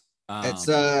nuts. It's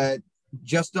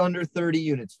just under 30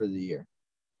 units for the year.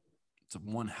 It's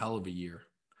one hell of a year.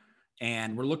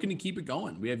 And we're looking to keep it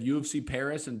going. We have UFC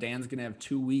Paris, and Dan's going to have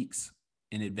 2 weeks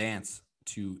in advance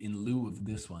in lieu of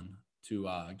this one to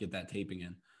get that taping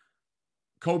in.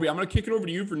 Kobe, I'm going to kick it over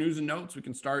to you for news and notes. We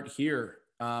can start here,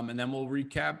 and then we'll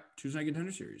recap Tuesday Night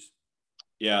Contender Series.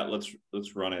 Yeah,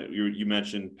 let's run it. You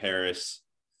mentioned Paris.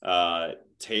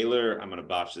 Taylor, I'm going to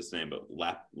botch this name, but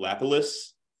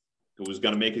Lapilus, who was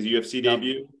going to make his UFC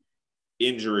debut,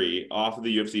 injury off of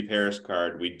the UFC Paris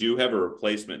card. We do have a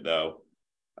replacement, though.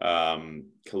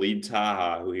 Khalid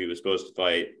Taha, who he was supposed to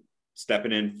fight,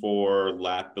 stepping in for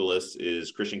Lapilus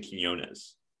is Christian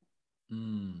Quinones.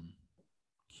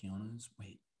 Quinones?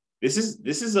 Wait. This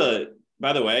is a,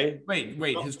 by the way.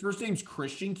 Wait. His first name's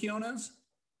Christian Quinones?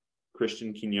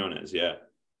 Christian Quinones, yeah.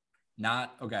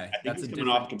 Not okay. I think he's coming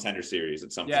off Contender Series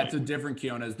at some point. Yeah, it's a different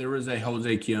Quinones. There was a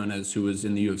Jose Quinones who was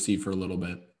in the UFC for a little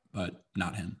bit, but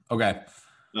not him. Okay.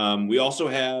 We also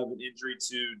have an injury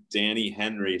to Danny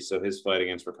Henry, so his fight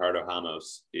against Ricardo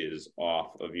Ramos is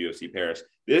off of UFC Paris.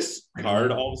 This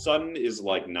card all of a sudden is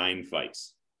like 9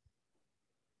 fights.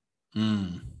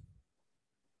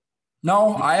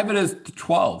 No, I have it as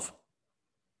 12.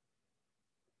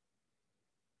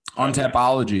 On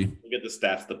Tapology. Look at the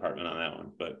stats department on that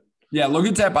one, but yeah, look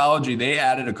at Tapology. They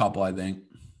added a couple, I think.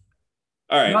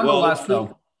 All right. Well,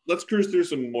 let's cruise through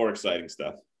some more exciting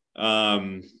stuff.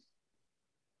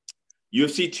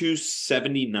 UFC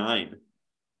 279.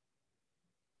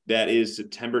 That is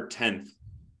September 10th.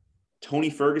 Tony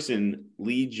Ferguson,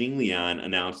 Li Jingliang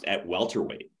announced at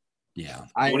welterweight. Yeah.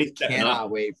 I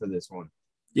cannot wait for this one.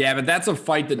 Yeah, but that's a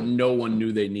fight that no one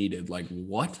knew they needed. Like,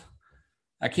 what?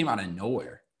 That came out of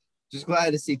nowhere. Just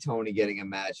glad to see Tony getting a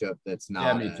matchup that's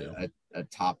not a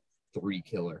top 3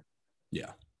 killer.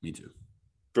 Yeah, me too.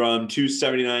 From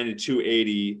 279 to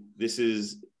 280, this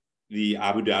is the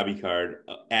Abu Dhabi card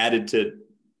added to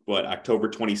October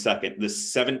 22nd, the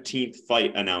 17th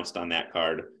fight announced on that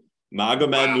card.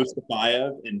 Magomed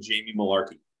Mustafayev and Jamie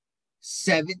Malarkey.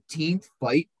 17th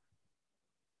fight?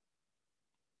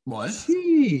 What?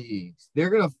 Jeez.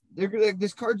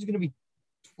 This card's gonna be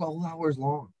 12 hours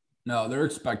long. No, they're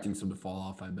expecting some to fall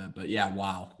off, I bet. But yeah,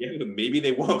 wow. Yeah, but maybe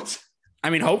they won't. I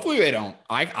mean, hopefully they don't.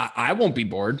 I won't be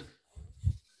bored.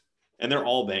 And they're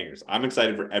all bangers. I'm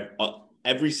excited for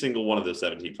every single one of those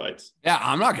 17 fights. Yeah,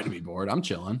 I'm not going to be bored. I'm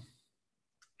chilling.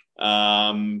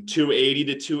 280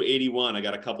 to 281. I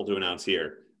got a couple to announce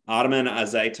here. Ottoman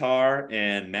Azaitar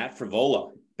and Matt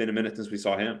Frivola. Been a minute since we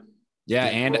saw him. Yeah,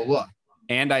 and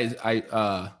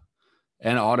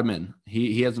Ottoman.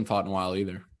 He hasn't fought in a while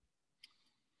either.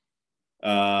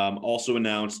 Also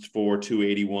announced for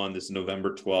 281 this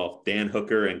November 12th, Dan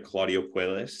Hooker and Claudio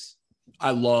Puelles.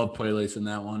 I love Puelles in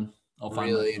that one.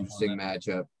 Really interesting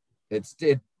matchup.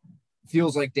 It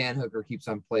feels like Dan Hooker keeps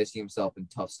on placing himself in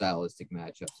tough stylistic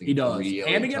matchups. He does. Really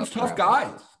and against tough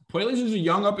guys. Puelles is a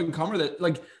young up-and-comer that,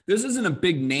 like, this isn't a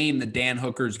big name that Dan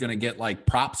Hooker is going to get, like,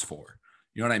 props for.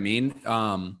 You know what I mean?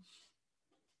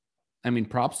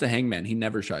 Props to Hangman. He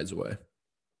never shies away.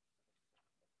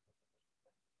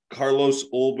 Carlos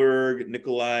Olberg,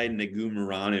 Nikolai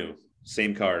Negumereanu.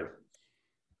 Same card.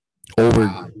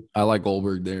 Olberg. I like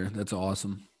Olberg there. That's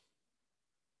awesome.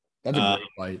 That's a great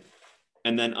fight.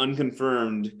 And then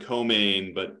unconfirmed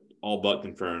co-main, but all but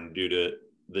confirmed due to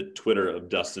the Twitter of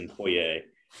Dustin Poirier.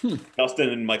 Dustin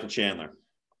and Michael Chandler.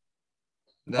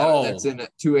 That's in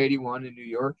 281 in New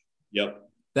York? Yep.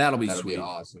 That'll be sweet. Be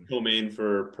awesome. Co-main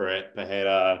for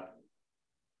Pereira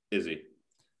Izzy.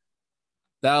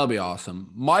 That'll be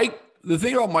awesome. The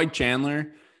thing about Mike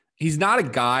Chandler, he's not a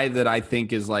guy that I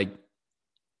think is like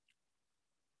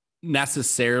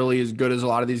necessarily as good as a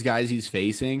lot of these guys he's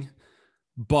facing,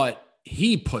 but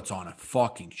he puts on a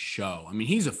fucking show. I mean,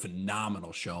 he's a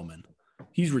phenomenal showman.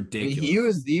 He's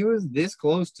ridiculous. He was this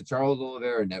close to Charles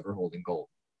Oliveira never holding gold,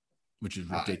 which is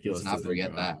ridiculous. Let's not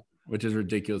forget that. Which is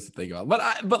ridiculous to think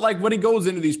about. But like when he goes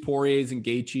into these Poiriers and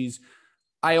Gaethjes,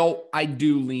 I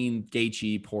do lean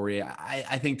Gaethje, Poirier.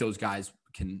 I think those guys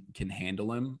can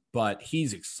handle him, but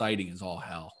he's exciting as all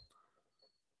hell.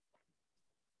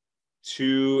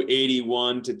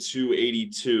 281 to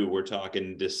 282. We're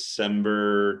talking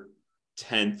December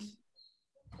 10th.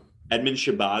 Edmund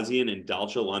Shabazian and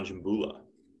Dalcha Lanjambula.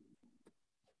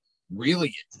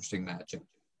 Really interesting matchup.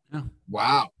 Yeah.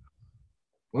 Wow.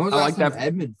 When was last time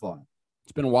Edmund fought?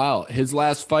 It's been a while. His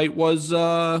last fight was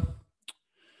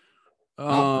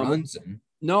Brunson.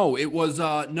 No, it was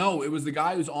the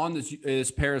guy who's on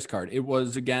this Paris card. It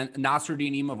was again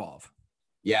Nasruddin Imavov.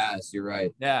 Yes, you're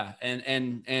right. Yeah,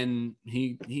 and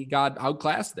he got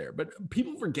outclassed there. But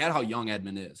people forget how young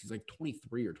Edmund is. He's like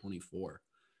 23 or 24.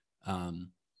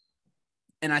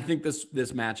 And I think this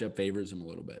matchup favors him a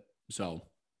little bit. So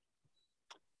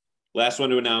last one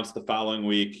to announce the following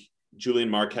week, Julian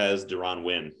Marquez, Deron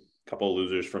Winn. A couple of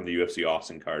losers from the UFC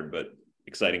Austin card, but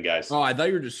exciting guys. Oh, I thought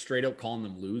you were just straight up calling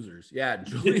them losers. Yeah,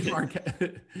 Julian Marquez.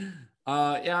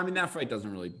 That fight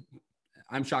doesn't really –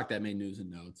 I'm shocked that made news and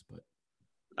notes, but –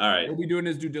 all right. He'll be doing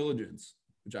his due diligence,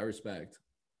 which I respect.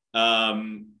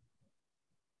 Contender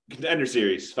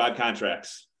Series, 5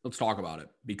 contracts. Let's talk about it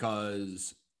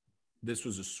because this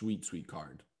was a sweet, sweet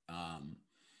card.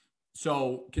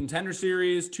 So Contender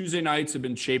Series, Tuesday nights have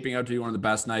been shaping out to be one of the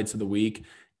best nights of the week.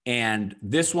 And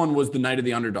this one was the night of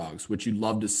the underdogs, which you'd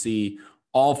love to see.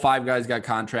 All 5 guys got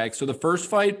contracts. So the first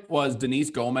fight was Denise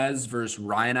Gomez versus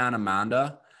Ryan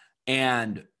Amanda.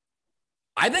 And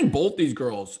I think both these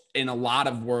girls in a lot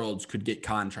of worlds could get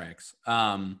contracts.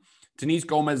 Denise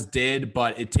Gomez did,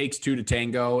 but it takes 2 to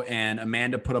tango, and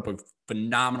Amanda put up a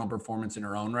phenomenal performance in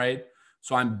her own right.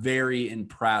 So I'm very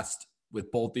impressed with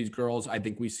both these girls. I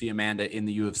think we see Amanda in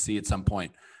the UFC at some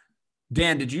point.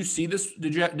 Dan, did you see this?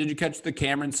 Did you catch the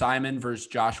Cameron Simon versus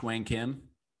Josh Wang Kim?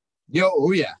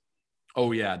 Oh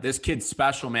yeah. This kid's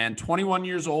special, man. 21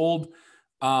 years old.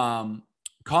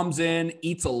 Comes in,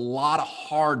 eats a lot of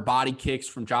hard body kicks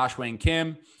from Josh Wang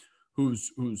Kim, he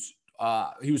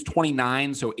was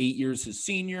 29, so 8 years his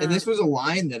senior. And this was a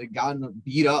line that had gotten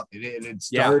beat up. It had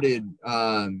started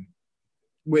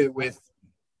with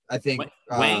I think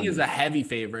Wang is a heavy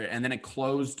favorite, and then it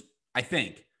closed, I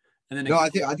think. And then I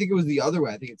think it was the other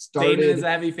way. I think it started Simon is a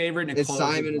heavy favorite, and it closed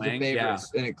Simon is a favorite,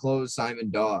 and it closed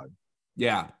Simon Dog.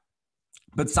 Yeah,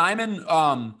 but Simon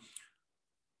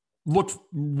looked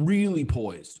really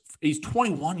poised. He's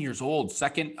 21 years old,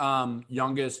 second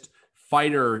youngest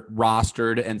fighter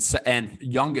rostered and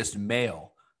youngest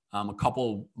male, a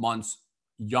couple months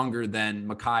younger than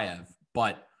Makayev.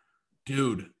 But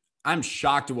dude, I'm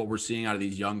shocked at what we're seeing out of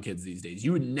these young kids these days.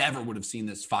 You would have seen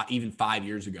this even 5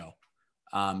 years ago.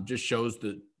 Just shows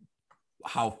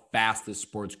how fast this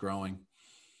sport's growing.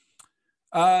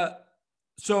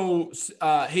 So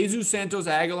Jesus Santos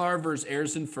Aguilar versus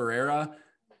Erison Ferreira.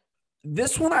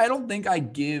 This one, I don't think I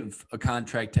give a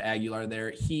contract to Aguilar there.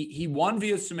 He won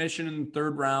via submission in the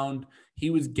 3rd round.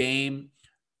 He was game.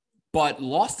 but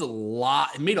lost a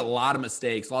lot, made a lot of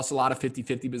mistakes, lost a lot of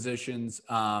 50-50 positions.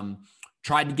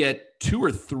 Tried to get 2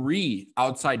 or 3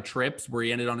 outside trips where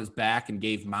he ended on his back and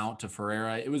gave mount to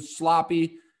Ferreira. It was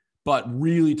sloppy, but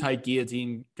really tight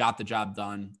guillotine, got the job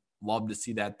done. Love to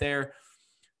see that there.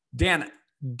 Dan,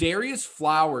 Darius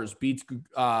Flowers beats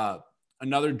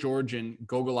another Georgian,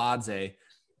 Gogoladze.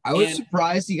 I was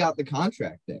surprised he got the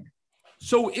contract there.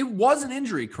 So it was an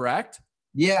injury, correct?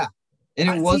 Yeah. And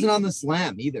it wasn't on the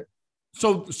slam either.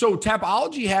 So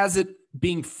Tapology has it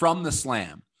being from the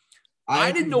slam.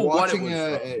 I didn't know what it was.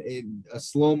 Watching a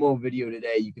slow-mo video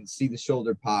today, you can see the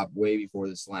shoulder pop way before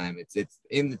the slam. It's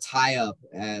in the tie-up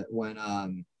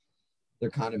when they're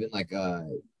kind of in like I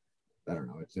don't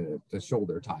know, it's a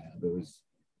shoulder tie-up. It was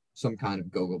some kind of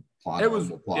go-go plot. It was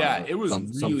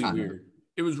really weird.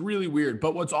 It was really weird.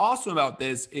 But what's awesome about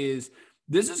this is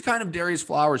kind of Darius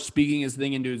Flowers speaking his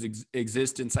thing into his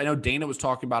existence. I know Dana was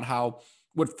talking about how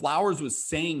what Flowers was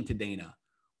saying to Dana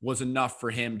was enough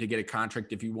for him to get a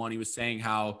contract if he won. He was saying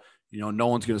how, no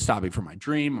one's going to stop me from my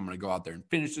dream. I'm going to go out there and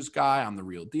finish this guy. I'm the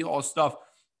real deal, all this stuff.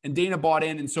 And Dana bought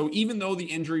in. And so even though the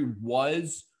injury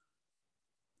was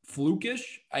flukish,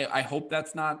 I hope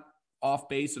that's not off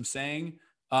base of saying,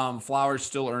 Flowers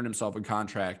still earned himself a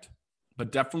contract,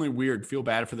 but definitely weird. Feel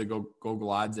bad for the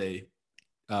Gogoladze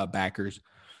backers.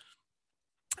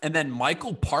 And then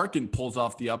Michael Parkin pulls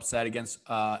off the upset against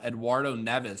Eduardo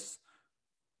Neves.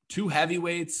 2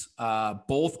 heavyweights,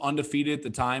 both undefeated at the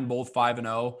time, both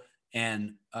 5-0.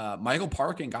 And Michael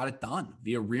Parkin got it done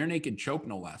via rear naked choke,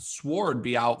 no less. Swore it'd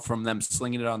be out from them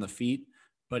slinging it on the feet,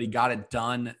 but he got it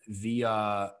done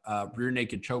via rear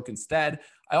naked choke instead.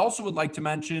 I also would like to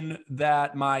mention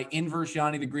that my inverse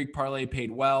Yanni the Greek parlay paid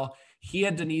well. He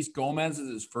had Denise Gomez as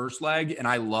his first leg, and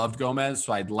I loved Gomez,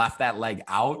 so I'd left that leg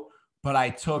out. But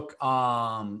I took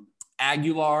Aguilar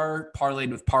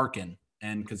parlayed with Parkin,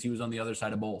 and because he was on the other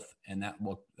side of both, and that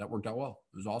worked out well.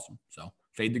 It was awesome. So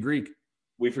fade the Greek.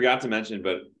 We forgot to mention,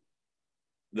 but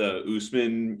the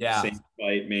Usman same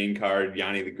fight main card,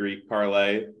 Yanni the Greek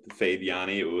parlay, the fade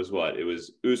Yanni. It was what? It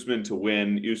was Usman to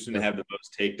win, Usman to have the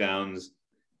most takedowns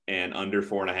and under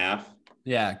 4.5.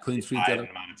 Yeah, clean sweep. Amount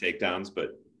of takedowns,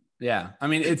 but yeah, I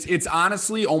mean it's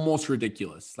honestly almost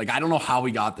ridiculous. Like I don't know how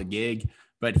he got the gig,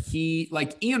 but he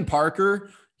like Ian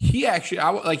Parker. He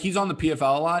actually, he's on the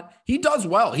PFL a lot. He does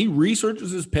well. He researches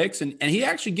his picks and he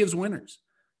actually gives winners.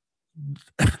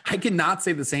 I cannot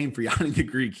say the same for Yanni the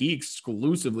Greek. He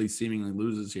exclusively seemingly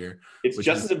loses here. It's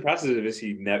just as impressive as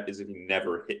if he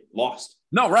never lost.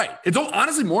 No, right. It's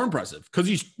honestly more impressive because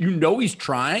he's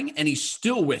trying and he's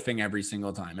still whiffing every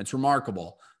single time. It's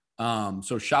remarkable.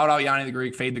 So shout out Yanni the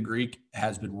Greek. Fade the Greek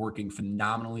has been working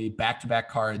phenomenally. Back-to-back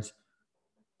cards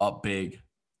up big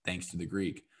thanks to the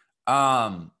Greek.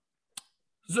 So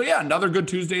yeah, another good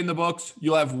Tuesday in the books.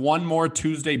 You'll have one more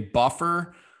Tuesday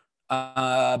buffer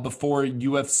before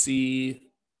UFC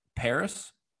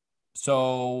Paris.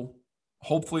 So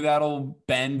hopefully that'll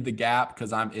bend the gap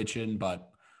because I'm itching, but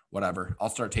whatever. I'll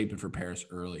start taping for Paris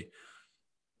early.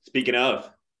 Speaking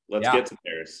of, let's get to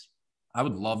Paris. I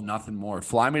would love nothing more.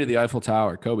 Fly me to the Eiffel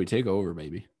Tower. Kobe, take over,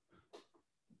 baby.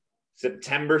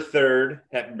 September 3rd.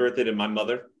 Happy birthday to my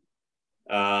mother.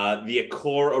 The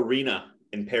Accor Arena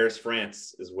in Paris,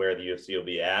 France is where the UFC will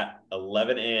be at.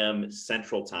 11 a.m.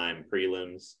 Central Time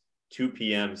prelims, 2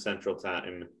 p.m. Central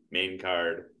Time main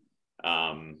card.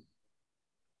 Stats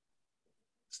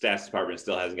department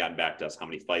still hasn't gotten back to us how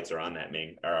many fights are on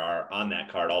that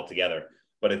card altogether,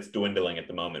 but it's dwindling at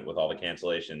the moment with all the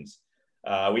cancellations.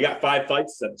 We got 5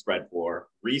 fights set the spread for.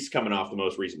 Reese coming off the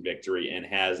most recent victory and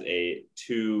has a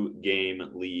 2-game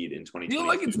lead in 2020. Feel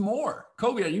like it's more.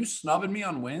 Kobe, are you snubbing me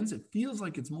on wins? It feels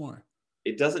like it's more.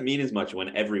 It doesn't mean as much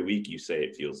when every week you say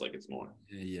it feels like it's more.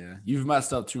 Yeah. You've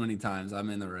messed up too many times.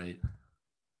 I'm in the right.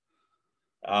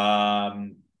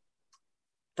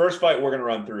 First fight we're going to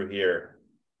run through here.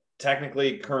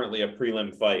 Technically, currently a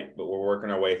prelim fight, but we're working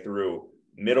our way through.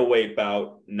 Middleweight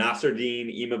bout,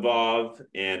 Nasruddin Imavov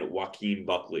and Joaquin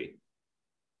Buckley.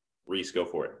 Reese, go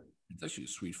for it. It's actually a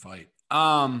sweet fight.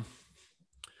 Wow.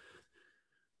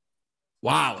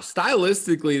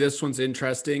 Stylistically, this one's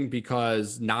interesting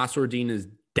because Nasruddin is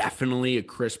definitely a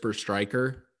crisper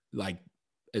striker, like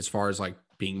as far as like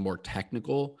being more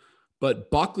technical, but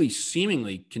Buckley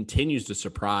seemingly continues to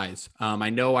surprise. I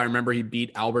remember he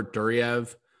beat Albert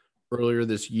Duraev earlier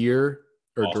this year,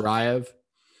 or Duraev.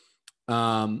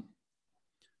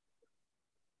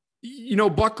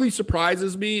 Buckley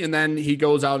surprises me, and then he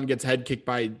goes out and gets head kicked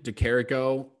by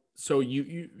DeCarico. So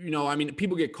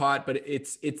people get caught, but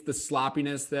it's the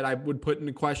sloppiness that I would put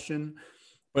into question.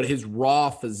 But his raw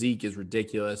physique is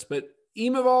ridiculous. But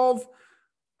Imavov,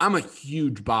 I'm a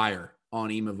huge buyer on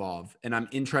Imavov, and I'm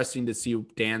interested to see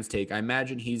Dan's take. I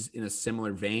imagine he's in a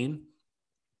similar vein,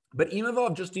 but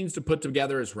Imavov just needs to put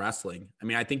together his wrestling. I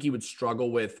mean, I think he would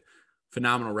struggle with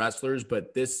phenomenal wrestlers,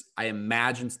 but this, I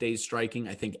imagine, stays striking.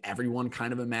 I think everyone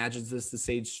kind of imagines this to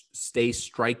stay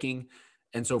striking.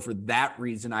 And so for that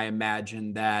reason, I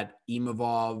imagine that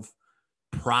Imavov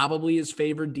probably is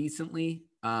favored decently.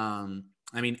 I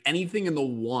mean, anything in the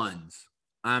ones,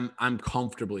 I'm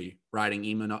comfortably riding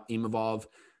Imavov.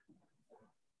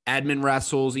 Admin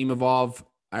wrestles, Imavov,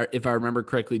 if I remember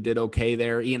correctly, did okay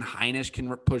there. Ian Heinisch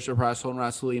can push a wrestle and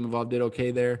wrestle. Imavov did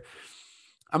okay there.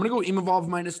 I'm going to go Imavov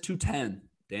minus 210,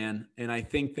 Dan. And I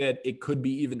think that it could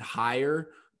be even higher,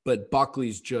 but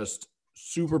Buckley's just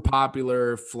super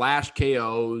popular, flash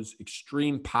KOs,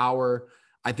 extreme power.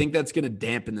 I think that's going to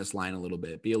dampen this line a little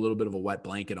bit, be a little bit of a wet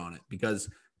blanket on it, because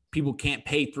people can't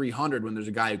pay 300 when there's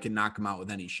a guy who can knock him out with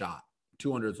any shot.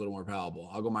 200 is a little more palatable.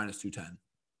 I'll go minus 210.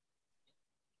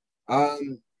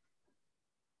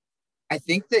 I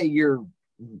think that you're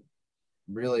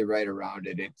really right around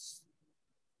it.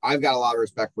 I've got a lot of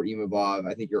respect for Imavov.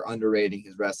 I think you're underrating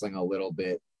his wrestling a little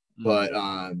bit, but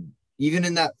even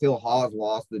in that Phil Hawes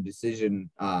lost the decision,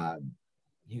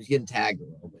 he was getting tagged a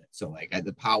little bit. So like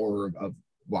the power of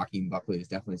Joaquin Buckley is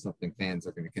definitely something fans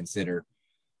are going to consider.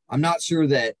 I'm not sure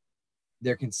that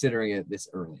they're considering it this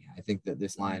early. I think that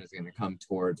this line is going to come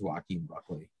towards Joaquin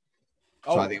Buckley.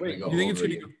 So I think you think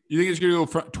it's going to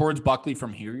go towards Buckley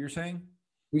from here, you're saying?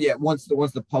 Yeah, once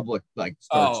the public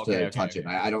starts to touch it.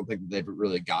 I don't think they've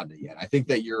really gotten it yet. I think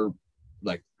that you're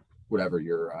whatever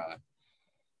your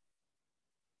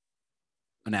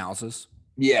analysis.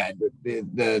 Yeah,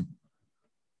 the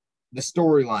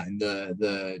storyline,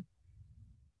 the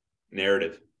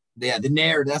narrative. Yeah, the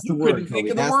narrative. That's the word,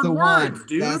 Kobe. That's the one,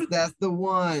 dude. That's the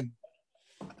one.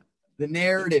 The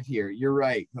narrative here. You're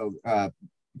right,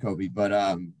 Kobe.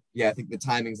 But yeah, I think the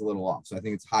timing's a little off. So I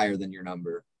think it's higher than your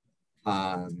number.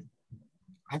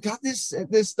 I've got this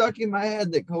stuck in my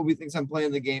head that Kobe thinks I'm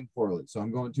playing the game poorly. So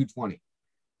I'm going 220.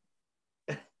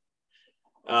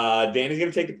 Danny's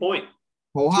going to take the point.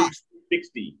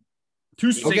 260.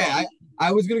 260. Okay,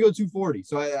 I was going to go 240.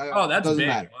 So that's doesn't big.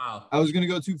 matter. Wow. I was going to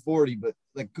go 240, but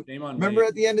remember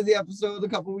at the end of the episode a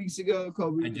couple weeks ago,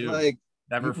 Kobe, I do.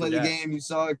 Never you played the game, you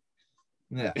saw it.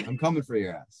 Yeah, I'm coming for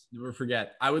your ass. Never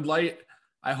forget.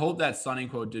 I hope that Sunning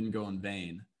quote didn't go in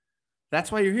vain.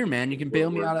 That's why you're here, man. You can bail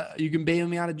me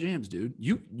out of jams, dude.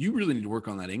 You really need to work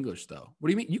on that English, though. What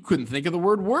do you mean? You couldn't think of the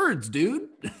word words, dude.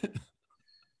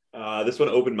 This one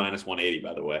opened minus 180,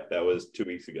 by the way. That was 2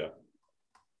 weeks ago.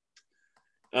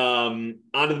 On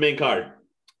to the main card.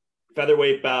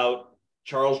 Featherweight bout,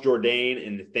 Charles Jourdain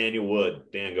and Nathaniel Wood.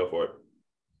 Dan, go for it.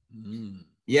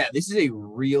 Yeah, this is a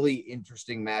really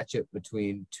interesting matchup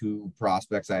between two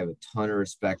prospects I have a ton of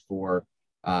respect for.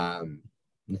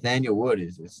 Nathaniel Wood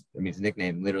is his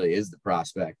nickname literally is the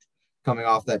prospect, coming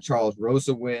off that Charles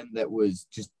Rosa win that was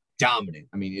just dominant.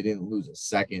 I mean, he didn't lose a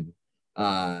second.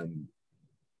 And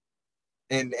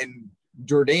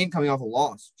Jourdain coming off a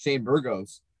loss, Shane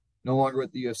Burgos, no longer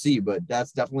with the UFC, but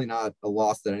that's definitely not a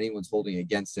loss that anyone's holding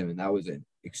against him. And that was an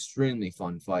extremely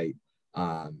fun fight.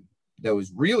 That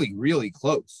was really, really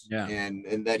close. Yeah.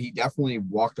 And that he definitely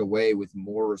walked away with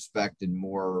more respect and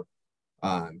more,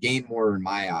 gained more in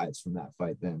my eyes from that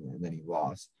fight than he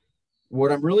lost.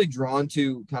 What I'm really drawn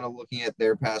to kind of looking at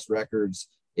their past records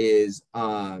is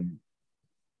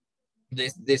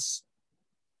this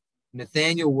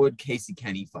Nathaniel Wood, Casey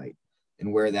Kenny fight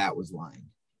and where that was lying.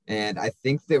 And I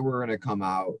think that we're going to come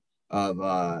out of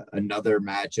another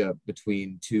matchup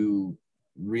between two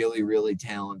really, really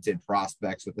talented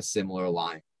prospects with a similar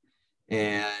line.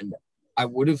 And I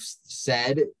would have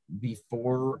said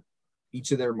before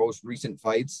each of their most recent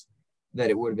fights that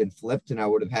it would have been flipped and I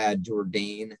would have had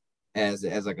Jourdain as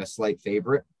like a slight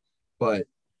favorite. But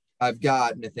I've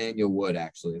got Nathaniel Wood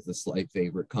actually as the slight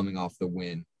favorite coming off the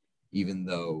win, even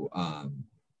though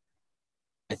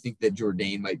I think that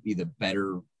Jourdain might be the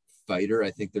better fighter.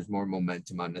 I think there's more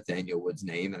momentum on Nathaniel Wood's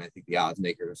name, and I think the odds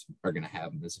makers are going to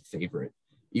have him as a favorite,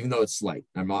 even though it's slight.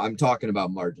 I'm talking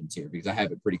about margins here because I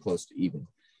have it pretty close to even.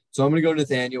 So I'm going to go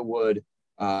Nathaniel Wood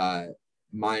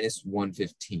minus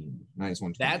 115, minus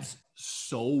 120. That's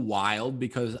so wild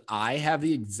because I have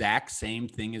the exact same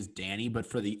thing as Danny, but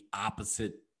for the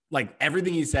opposite. Like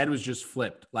everything he said was just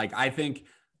flipped. Like I think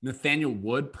Nathaniel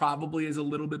Wood probably is a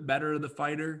little bit better of the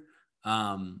fighter.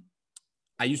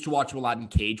 I used to watch him a lot in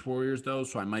Cage Warriors though,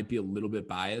 so I might be a little bit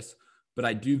biased, but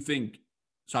I do think,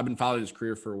 so I've been following his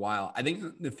career for a while. I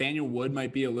think Nathaniel Wood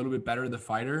might be a little bit better of the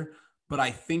fighter, but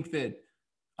I think that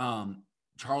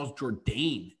Charles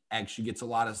Jourdain actually gets a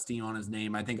lot of steam on his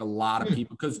name. I think a lot of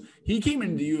people, because he came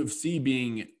into the UFC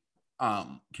being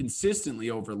consistently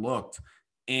overlooked,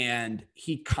 and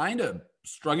he kind of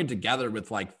strung it together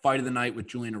with like fight of the night with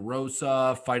Juliana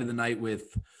Rosa, fight of the night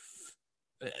with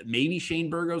maybe Shane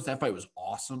Burgos. That fight was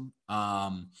awesome.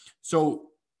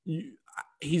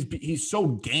 He's so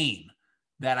game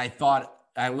that I thought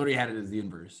I literally had it as the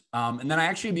inverse. And then I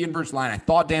actually had the inverse line. I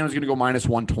thought Dan was going to go minus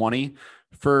 120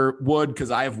 for Wood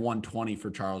because I have 120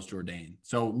 for Charles Jourdain.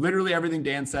 So literally everything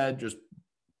Dan said, just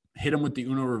hit him with the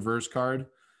Uno reverse card.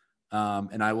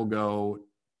 And I will go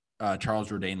Charles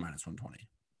Jourdain minus 120.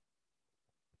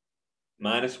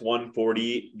 Minus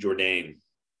 140, Jourdain.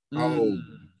 Oh.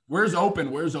 Where's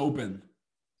open?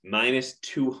 Minus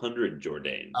 200,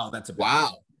 Jourdain. Oh, that's a bad Wow.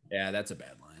 line. Yeah, that's a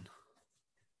bad line.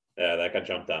 Yeah, that got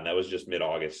jumped on. That was just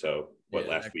mid-August, so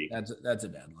last week? That's a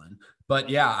bad line. But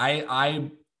yeah,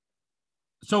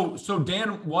 so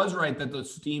Dan was right that the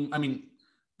steam, I mean,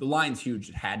 the line's huge.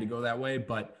 It had to go that way,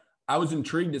 but I was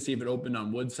intrigued to see if it opened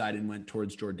on Wood's side and went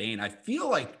towards Jourdain. I feel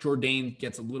like Jourdain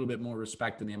gets a little bit more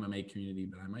respect in the MMA community,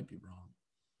 but I might be wrong.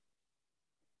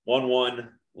 1-1,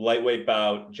 lightweight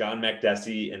bout, John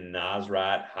Makdessi and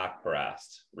Nasrat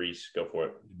Haqparast. Reese, go for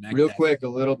it. Real quick, a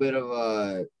little bit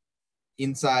of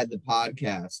inside the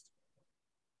podcast.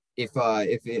 If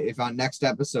on next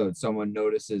episode someone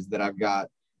notices that I've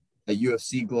got a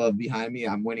UFC glove behind me,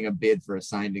 I'm winning a bid for a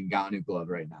signed Ngannou glove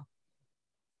right now.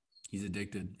 He's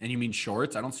addicted. And you mean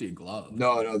shorts? I don't see a glove.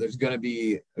 No, there's gonna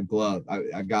be a glove.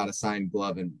 I got a signed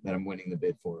glove that I'm winning the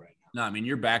bid for right now. No, I mean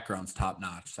your background's top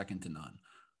notch, second to none.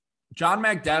 John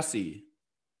Makdessi,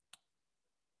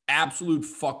 absolute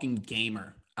fucking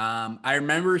gamer. I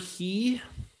remember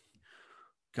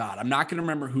I'm not going to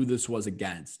remember who this was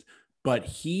against, but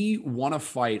he won a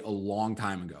fight a long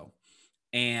time ago.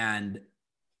 And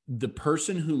the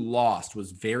person who lost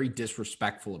was very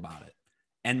disrespectful about it.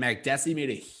 And Makdessi made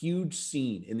a huge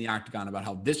scene in the octagon about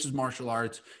how this is martial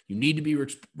arts. You need to be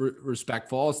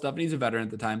respectful, all this stuff. And he's a veteran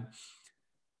at the time.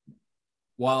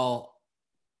 Well,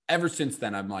 ever since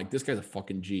then, I'm like, this guy's a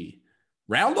fucking G.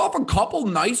 Round off a couple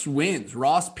nice wins.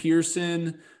 Ross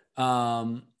Pearson,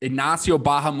 Ignacio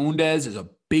Bahamundes is a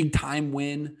big time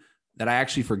win that I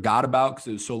actually forgot about because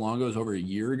it was so long ago. It was over a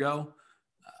year ago.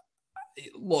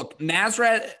 Look,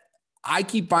 Nasrat, I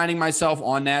keep finding myself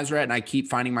on Nasrat and I keep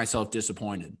finding myself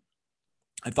disappointed.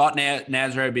 I thought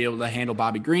Nasrat would be able to handle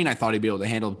Bobby Green. I thought he'd be able to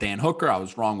handle Dan Hooker. I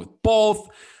was wrong with both.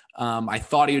 I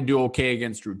thought he would do okay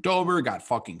against Drew Dober, got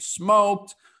fucking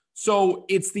smoked. So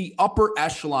it's the upper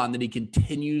echelon that he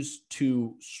continues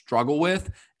to struggle with.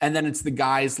 And then it's the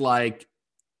guys like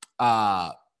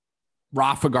Rafa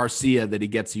Garcia that he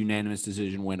gets a unanimous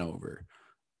decision win over.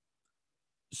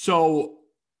 So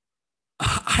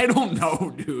I don't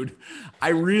know, dude. I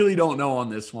really don't know on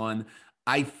this one.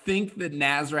 I think that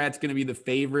Nasrat's going to be the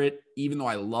favorite, even though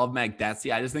I love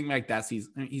Makdessi. I just think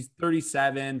he's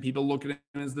 37. People look at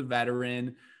him as the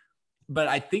veteran. But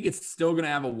I think it's still going to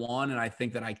have a 1, and I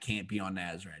think that I can't be on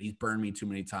Nasrat. He's burned me too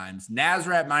many times.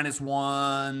 Nasrat minus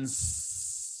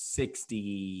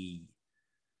 160.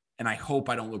 And I hope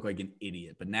I don't look like an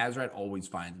idiot, but Nasrat always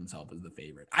finds himself as the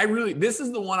favorite. This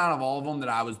is the one out of all of them that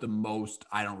I was the most,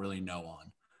 I don't really know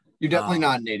on. You're definitely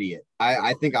not an idiot.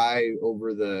 I think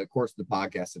over the course of the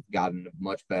podcast, have gotten a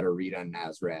much better read on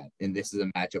Nasrat, and this is a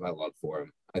matchup I love for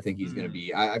him. I think he's going to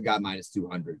be, I've got minus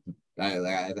 200.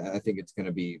 I think it's going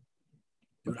to be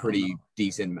a pretty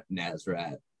decent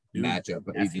Nasrat matchup,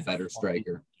 but he's a better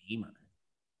striker. Gamer.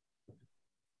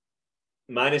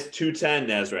 Minus 210,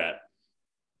 Nasrat.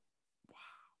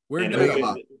 Where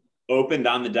opened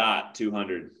on the dot,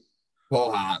 200.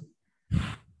 Do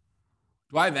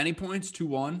I have any points?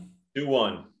 2-1?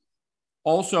 2-1.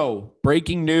 Also,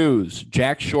 breaking news.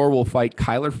 Jack Shore will fight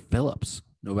Kyler Phillips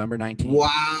November 19th.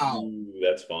 Wow. Ooh,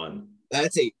 that's fun.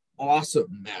 That's a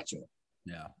awesome matchup.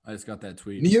 Yeah, I just got that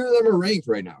tweet. Neither of them are ranked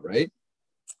right now, right?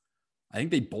 I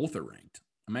think they both are ranked.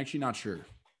 I'm actually not sure.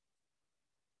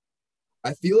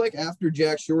 I feel like after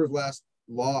Jack Shore's last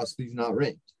loss, he's not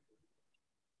ranked.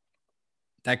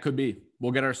 That could be.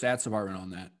 We'll get our stats department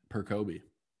on that per Kobe.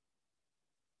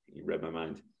 You read my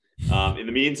mind. In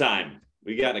the meantime,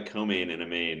 we got a co-main and a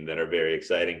main that are very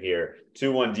exciting here.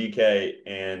 2-1 DK,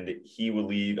 and he will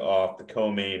lead off the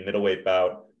co-main middleweight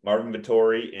bout. Marvin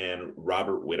Vettori and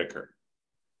Robert Whitaker.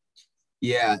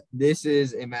 Yeah, this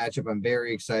is a matchup I'm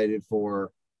very excited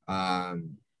for. I've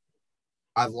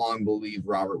long believed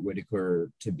Robert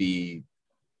Whitaker to be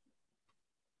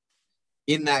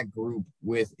in that group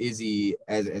with Izzy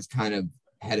as kind of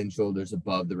head and shoulders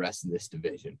above the rest of this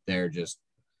division. They're just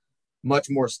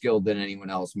much more skilled than anyone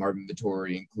else, Marvin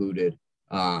Vettori included.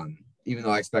 even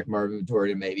though I expect Marvin Vettori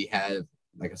to maybe have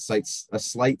like a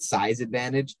slight size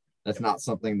advantage, that's not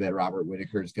something that Robert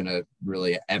Whitaker is going to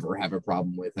really ever have a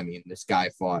problem with. I mean, this guy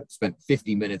spent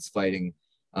 50 minutes fighting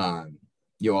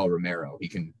Yoel Romero. He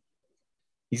can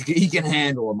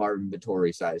handle a Marvin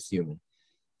Vettori sized human.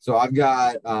 So I've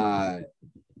got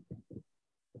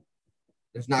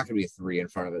there's not going to be a 3 in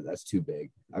front of it. That's too big.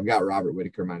 I've got Robert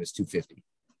Whitaker minus 250.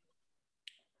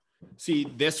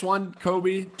 See, this one,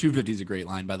 Kobe, 250 is a great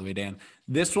line, by the way, Dan.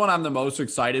 This one I'm the most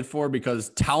excited for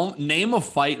because name a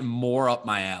fight more up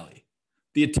my alley.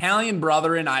 The Italian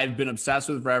Brethren I've been obsessed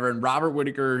with forever, and Robert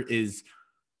Whitaker is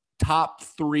top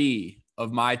 3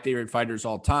 of my favorite fighters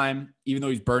all time, even though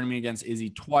he's burning me against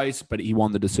Izzy twice, but he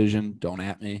won the decision. Don't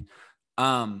at me.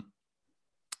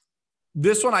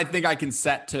 This one I think I can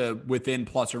set to within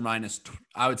plus or minus,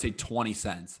 I would say 20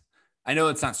 cents. I know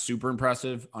it's not super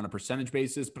impressive on a percentage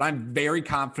basis, but I'm very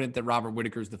confident that Robert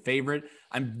Whitaker is the favorite.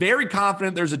 I'm very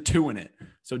confident there's a 2 in it.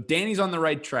 So Danny's on the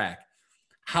right track.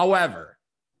 However,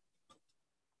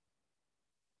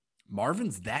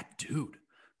 Marvin's that dude.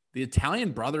 The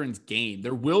Italian Brethren's game.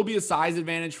 There will be a size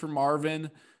advantage for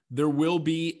Marvin. There will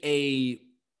be a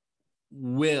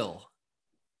will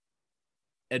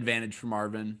advantage for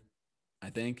Marvin, I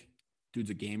think.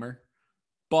 Dude's a gamer.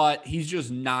 But he's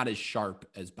just not as sharp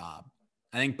as Bob.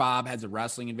 I think Bob has a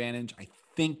wrestling advantage. I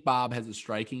think Bob has a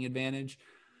striking advantage.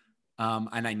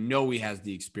 And I know he has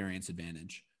the experience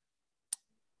advantage.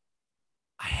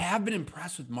 I have been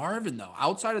impressed with Marvin, though.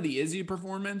 Outside of the Izzy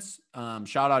performance,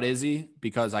 shout out Izzy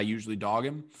because I usually dog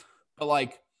him. But,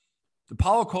 like, the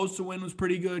Paulo Costa win was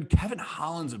pretty good. Kevin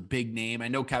Holland's a big name. I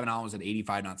know Kevin Holland was at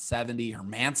 85, not 70.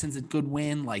 Hermansson's a good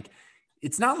win. Like,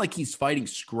 it's not like he's fighting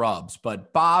scrubs,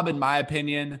 but Bob, in my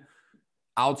opinion,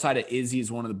 outside of Izzy,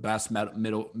 is one of the best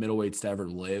middleweights to ever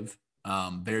live.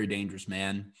 Very dangerous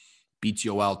man. Beats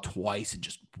Yoel twice and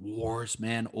just wars,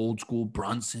 man. Old school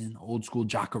Brunson, old school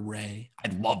Jacare. I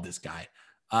love this guy.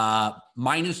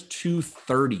 Minus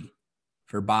 230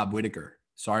 for Bob Whitaker.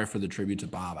 Sorry for the tribute to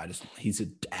Bob. He's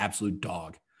an absolute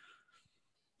dog.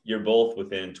 You're both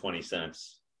within 20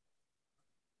 cents.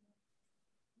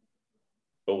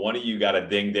 But one of you got a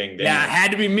ding, ding, ding. Yeah, it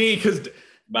had to be me because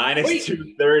minus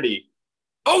 230.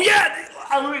 Oh, yeah.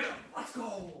 Let's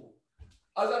go.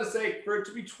 I was about to say, for it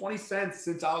to be 20 cents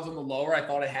since I was on the lower, I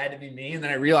thought it had to be me. And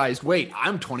then I realized, wait,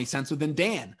 I'm 20 cents within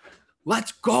Dan.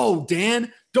 Let's go,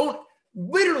 Dan.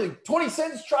 Literally 20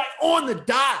 cents, try on the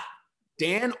dot.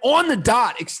 Dan, on the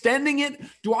dot, extending it.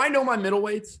 Do I know my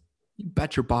middleweights? You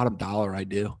bet your bottom dollar I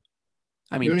do.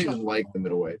 I mean, you don't even like the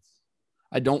middleweights.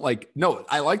 I don't like, no,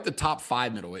 I like the top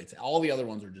 5 middleweights. All the other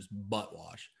ones are just butt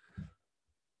wash.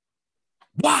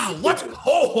 Wow, let's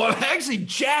go. I'm actually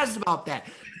jazzed about that.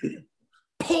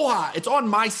 Poha, it's on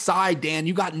my side, Dan.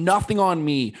 You got nothing on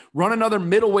me. Run another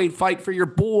middleweight fight for your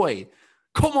boy.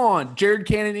 Come on, Jared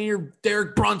Cannonier,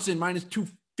 Derek Brunson, minus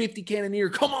 250 Cannonier.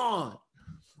 Come on.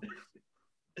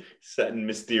 Setting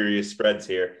mysterious spreads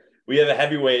here. We have a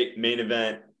heavyweight main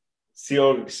event.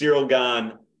 Cyril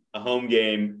Gane, a home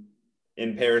game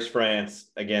in Paris, France,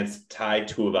 against Tai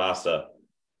Tuivasa.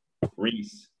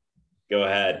 Reese, go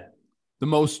ahead. The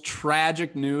most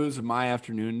tragic news of my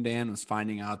afternoon, Dan, was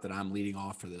finding out that I'm leading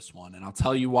off for this one. And I'll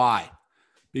tell you why.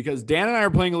 Because Dan and I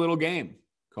are playing a little game,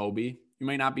 Kobe. You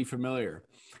may not be familiar.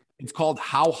 It's called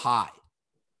How High.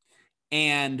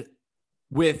 And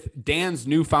with Dan's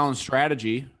newfound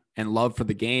strategy and love for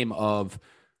the game of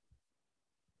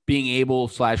being able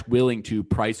 / willing to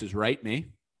Price is Right me,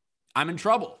 I'm in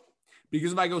trouble.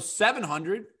 Because if I go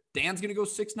 700, Dan's going to go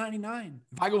 699.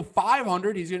 If I go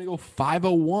 500, he's going to go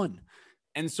 501.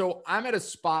 And so I'm at a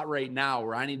spot right now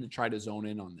where I need to try to zone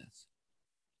in on this.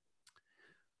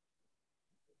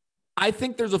 I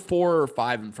think there's a 4 or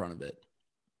 5 in front of it.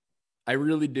 I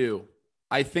really do.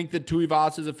 I think that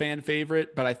Tuivasa is a fan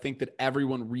favorite, but I think that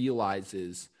everyone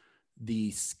realizes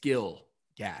the skill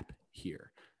gap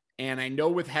here. And I know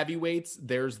with heavyweights,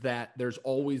 there's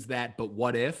always that, but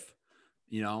what if?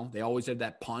 You know, they always have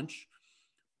that punch.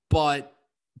 But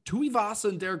Tuivasa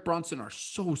and Derek Brunson are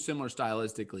so similar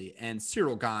stylistically, and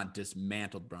Cyril Gane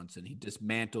dismantled Brunson. He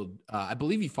dismantled, I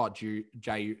believe he fought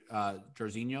Jairzinho,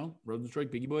 Rosenstruik,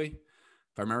 Biggie Boy.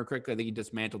 If I remember correctly, I think he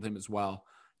dismantled him as well.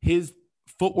 His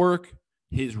footwork,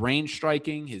 his range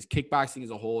striking, his kickboxing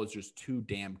as a whole is just too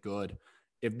damn good.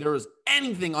 If there is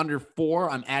anything under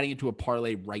 4, I'm adding it to a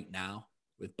parlay right now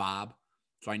with Bob.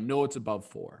 So I know it's above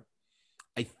 4.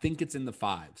 I think it's in the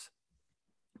 5s.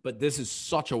 But this is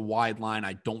such a wide line.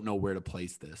 I don't know where to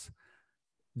place this.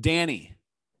 Danny,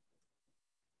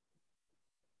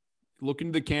 look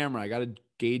into the camera. I got to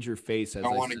gauge your face as I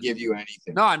don't want to give you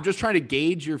anything. No, I'm just trying to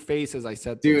gauge your face as I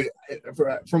said Dude,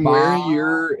 from where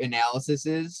your analysis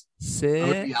is, I'm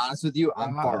going to be honest with you,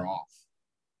 I'm far off.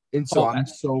 And so I'm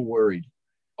so worried.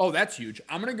 Oh, that's huge.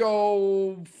 I'm going to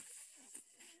go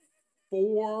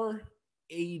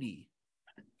 480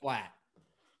 flat.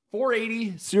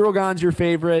 480. Cyril Gahn's your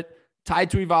favorite. Tai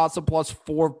Tuivasa plus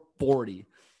 440.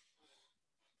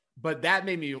 But that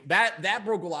made me that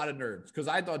broke a lot of nerves because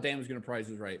I thought Dan was going to price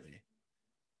his right me.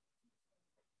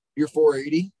 You're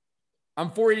 480.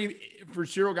 I'm 480 for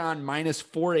Cyril Gahn minus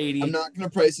 480. I'm not going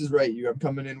to price his right you. I'm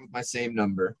coming in with my same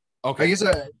number. Okay. I guess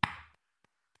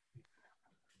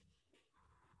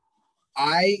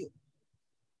I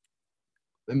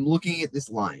am looking at this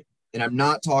line, and I'm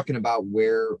not talking about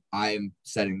where I'm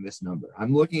setting this number.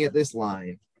 I'm looking at this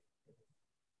line,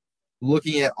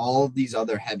 looking at all of these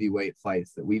other heavyweight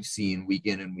fights that we've seen week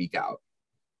in and week out,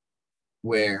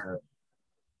 where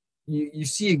you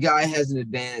see a guy has an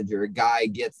advantage or a guy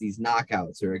gets these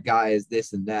knockouts or a guy is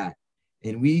this and that.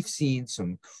 And we've seen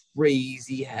some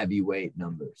crazy heavyweight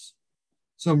numbers,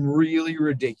 some really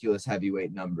ridiculous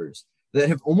heavyweight numbers that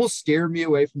have almost scared me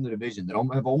away from the division, that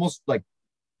have almost like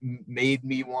made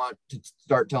me want to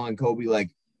start telling Kobe, like,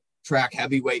 track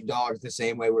heavyweight dogs the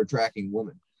same way we're tracking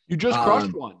women. You just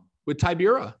crushed one with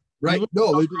Tibera. Right.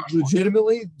 No,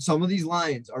 legitimately, some of these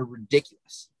lines are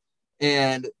ridiculous.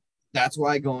 And that's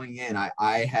why going in,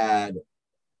 I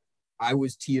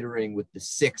was teetering with the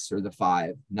 6 or the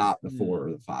 5, not the 4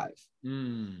 or the 5.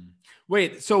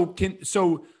 Wait, so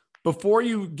before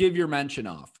you give your mention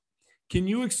off, can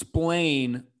you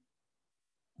explain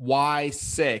why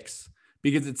 6?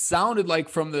 Because it sounded like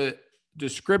from the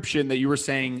description that you were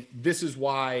saying this is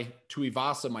why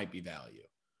Tuivasa might be value.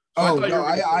 So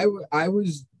I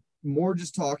was more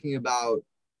just talking about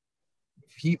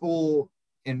people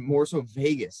and more so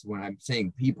Vegas when I'm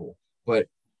saying people, but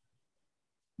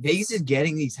Vegas is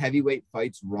getting these heavyweight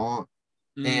fights wrong.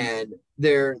 And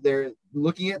they're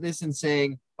looking at this and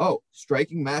saying, oh,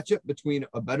 striking matchup between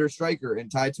a better striker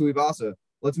and Tai Tuivasa.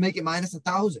 Let's make it minus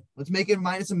 1,000. Let's make it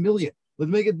minus 1,000,000.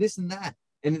 Let's make it this and that.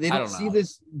 And they don't see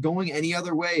this going any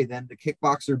other way than the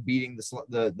kickboxer beating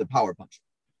the power puncher.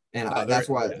 And that's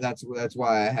why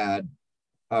I had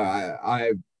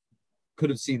I could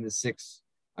have seen the 6.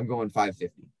 I'm going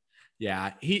 550.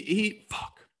 Yeah,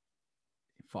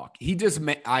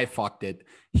 I fucked it.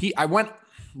 I went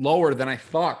lower than I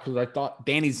thought because I thought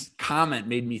Danny's comment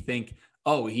made me think,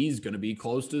 oh, he's going to be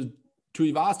close to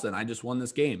Tuivasa, and I just won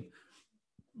this game.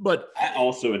 But I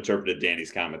also interpreted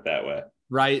Danny's comment that way.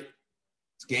 Right.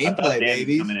 It's gameplay,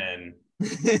 baby. Coming in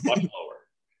much lower.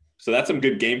 So that's some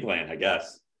good game plan, I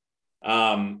guess.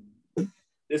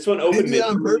 This one opened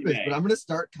on purpose, but I'm going to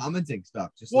start commenting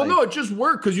stuff. No, it just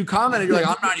worked because you commented. You're like,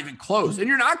 I'm not even close, and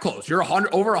you're not close. You're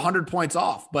over 100 points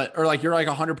off, you're like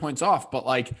 100 points off. But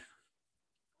like,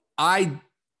 I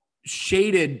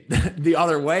shaded the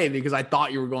other way because I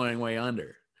thought you were going way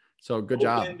under. So good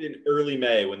job. In early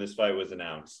May when this fight was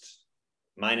announced,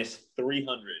 minus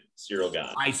 300 Cyril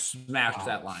Gahn. I smashed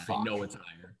that line. Fuck.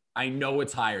 I know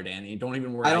it's higher, Danny. Don't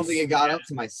even worry. I don't think it got up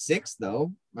to my 6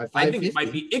 though. My 550. I think it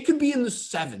might be. It could be in the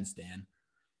 7s, Dan.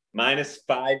 Minus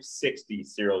 560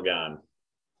 Cyril Gahn.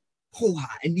 Oh,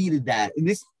 I needed that. And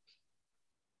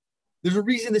there's a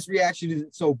reason this reaction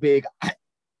isn't so big.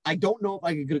 I don't know if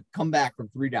I could come back from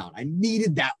 3 down. I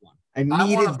needed that one. I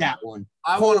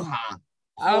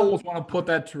almost want to put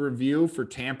that to review for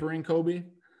tampering, Kobe.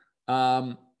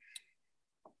 That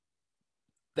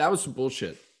was some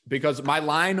bullshit because my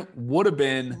line would have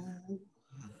been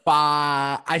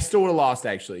 5. I still would have lost,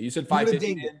 actually. You said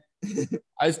 550.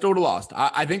 I still would have lost.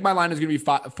 I think my line is going to be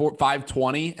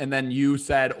 520. And then you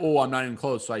said, oh, I'm not even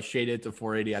close. So I shaded it to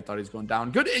 480. I thought he was going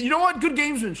down. Good. You know what? Good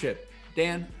gamesmanship,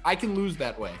 Dan. I can lose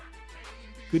that way.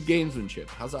 Good gamesmanship.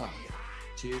 Huzzah.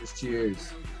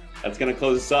 Cheers. That's going to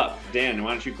close us up. Dan,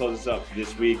 why don't you close us up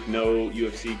this week? No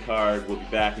UFC card. We'll be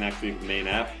back next week with main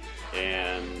app.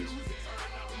 And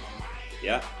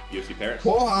yeah, UFC Paris.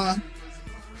 Poha.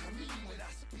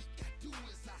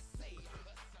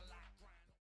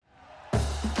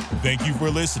 Thank you for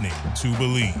listening to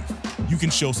Believe. You can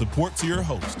show support to your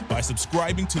host by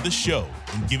subscribing to the show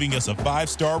and giving us a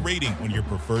 5-star rating on your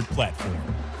preferred platform.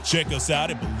 Check us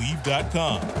out at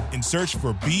Believe.com and search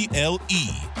for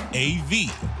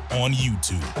BLEAV on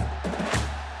YouTube.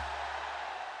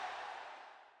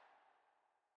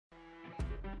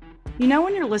 You know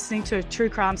when you're listening to a true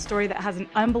crime story that has an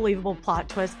unbelievable plot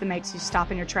twist that makes you stop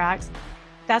in your tracks?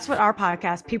 That's what our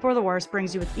podcast, People Are the Worst,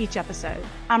 brings you with each episode.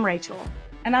 I'm Rachel.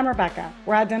 And I'm Rebecca.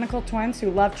 We're identical twins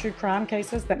who love true crime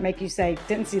cases that make you say,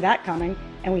 didn't see that coming,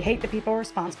 and we hate the people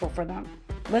responsible for them.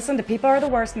 Listen to People Are the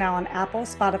Worst now on Apple,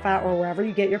 Spotify, or wherever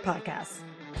you get your podcasts.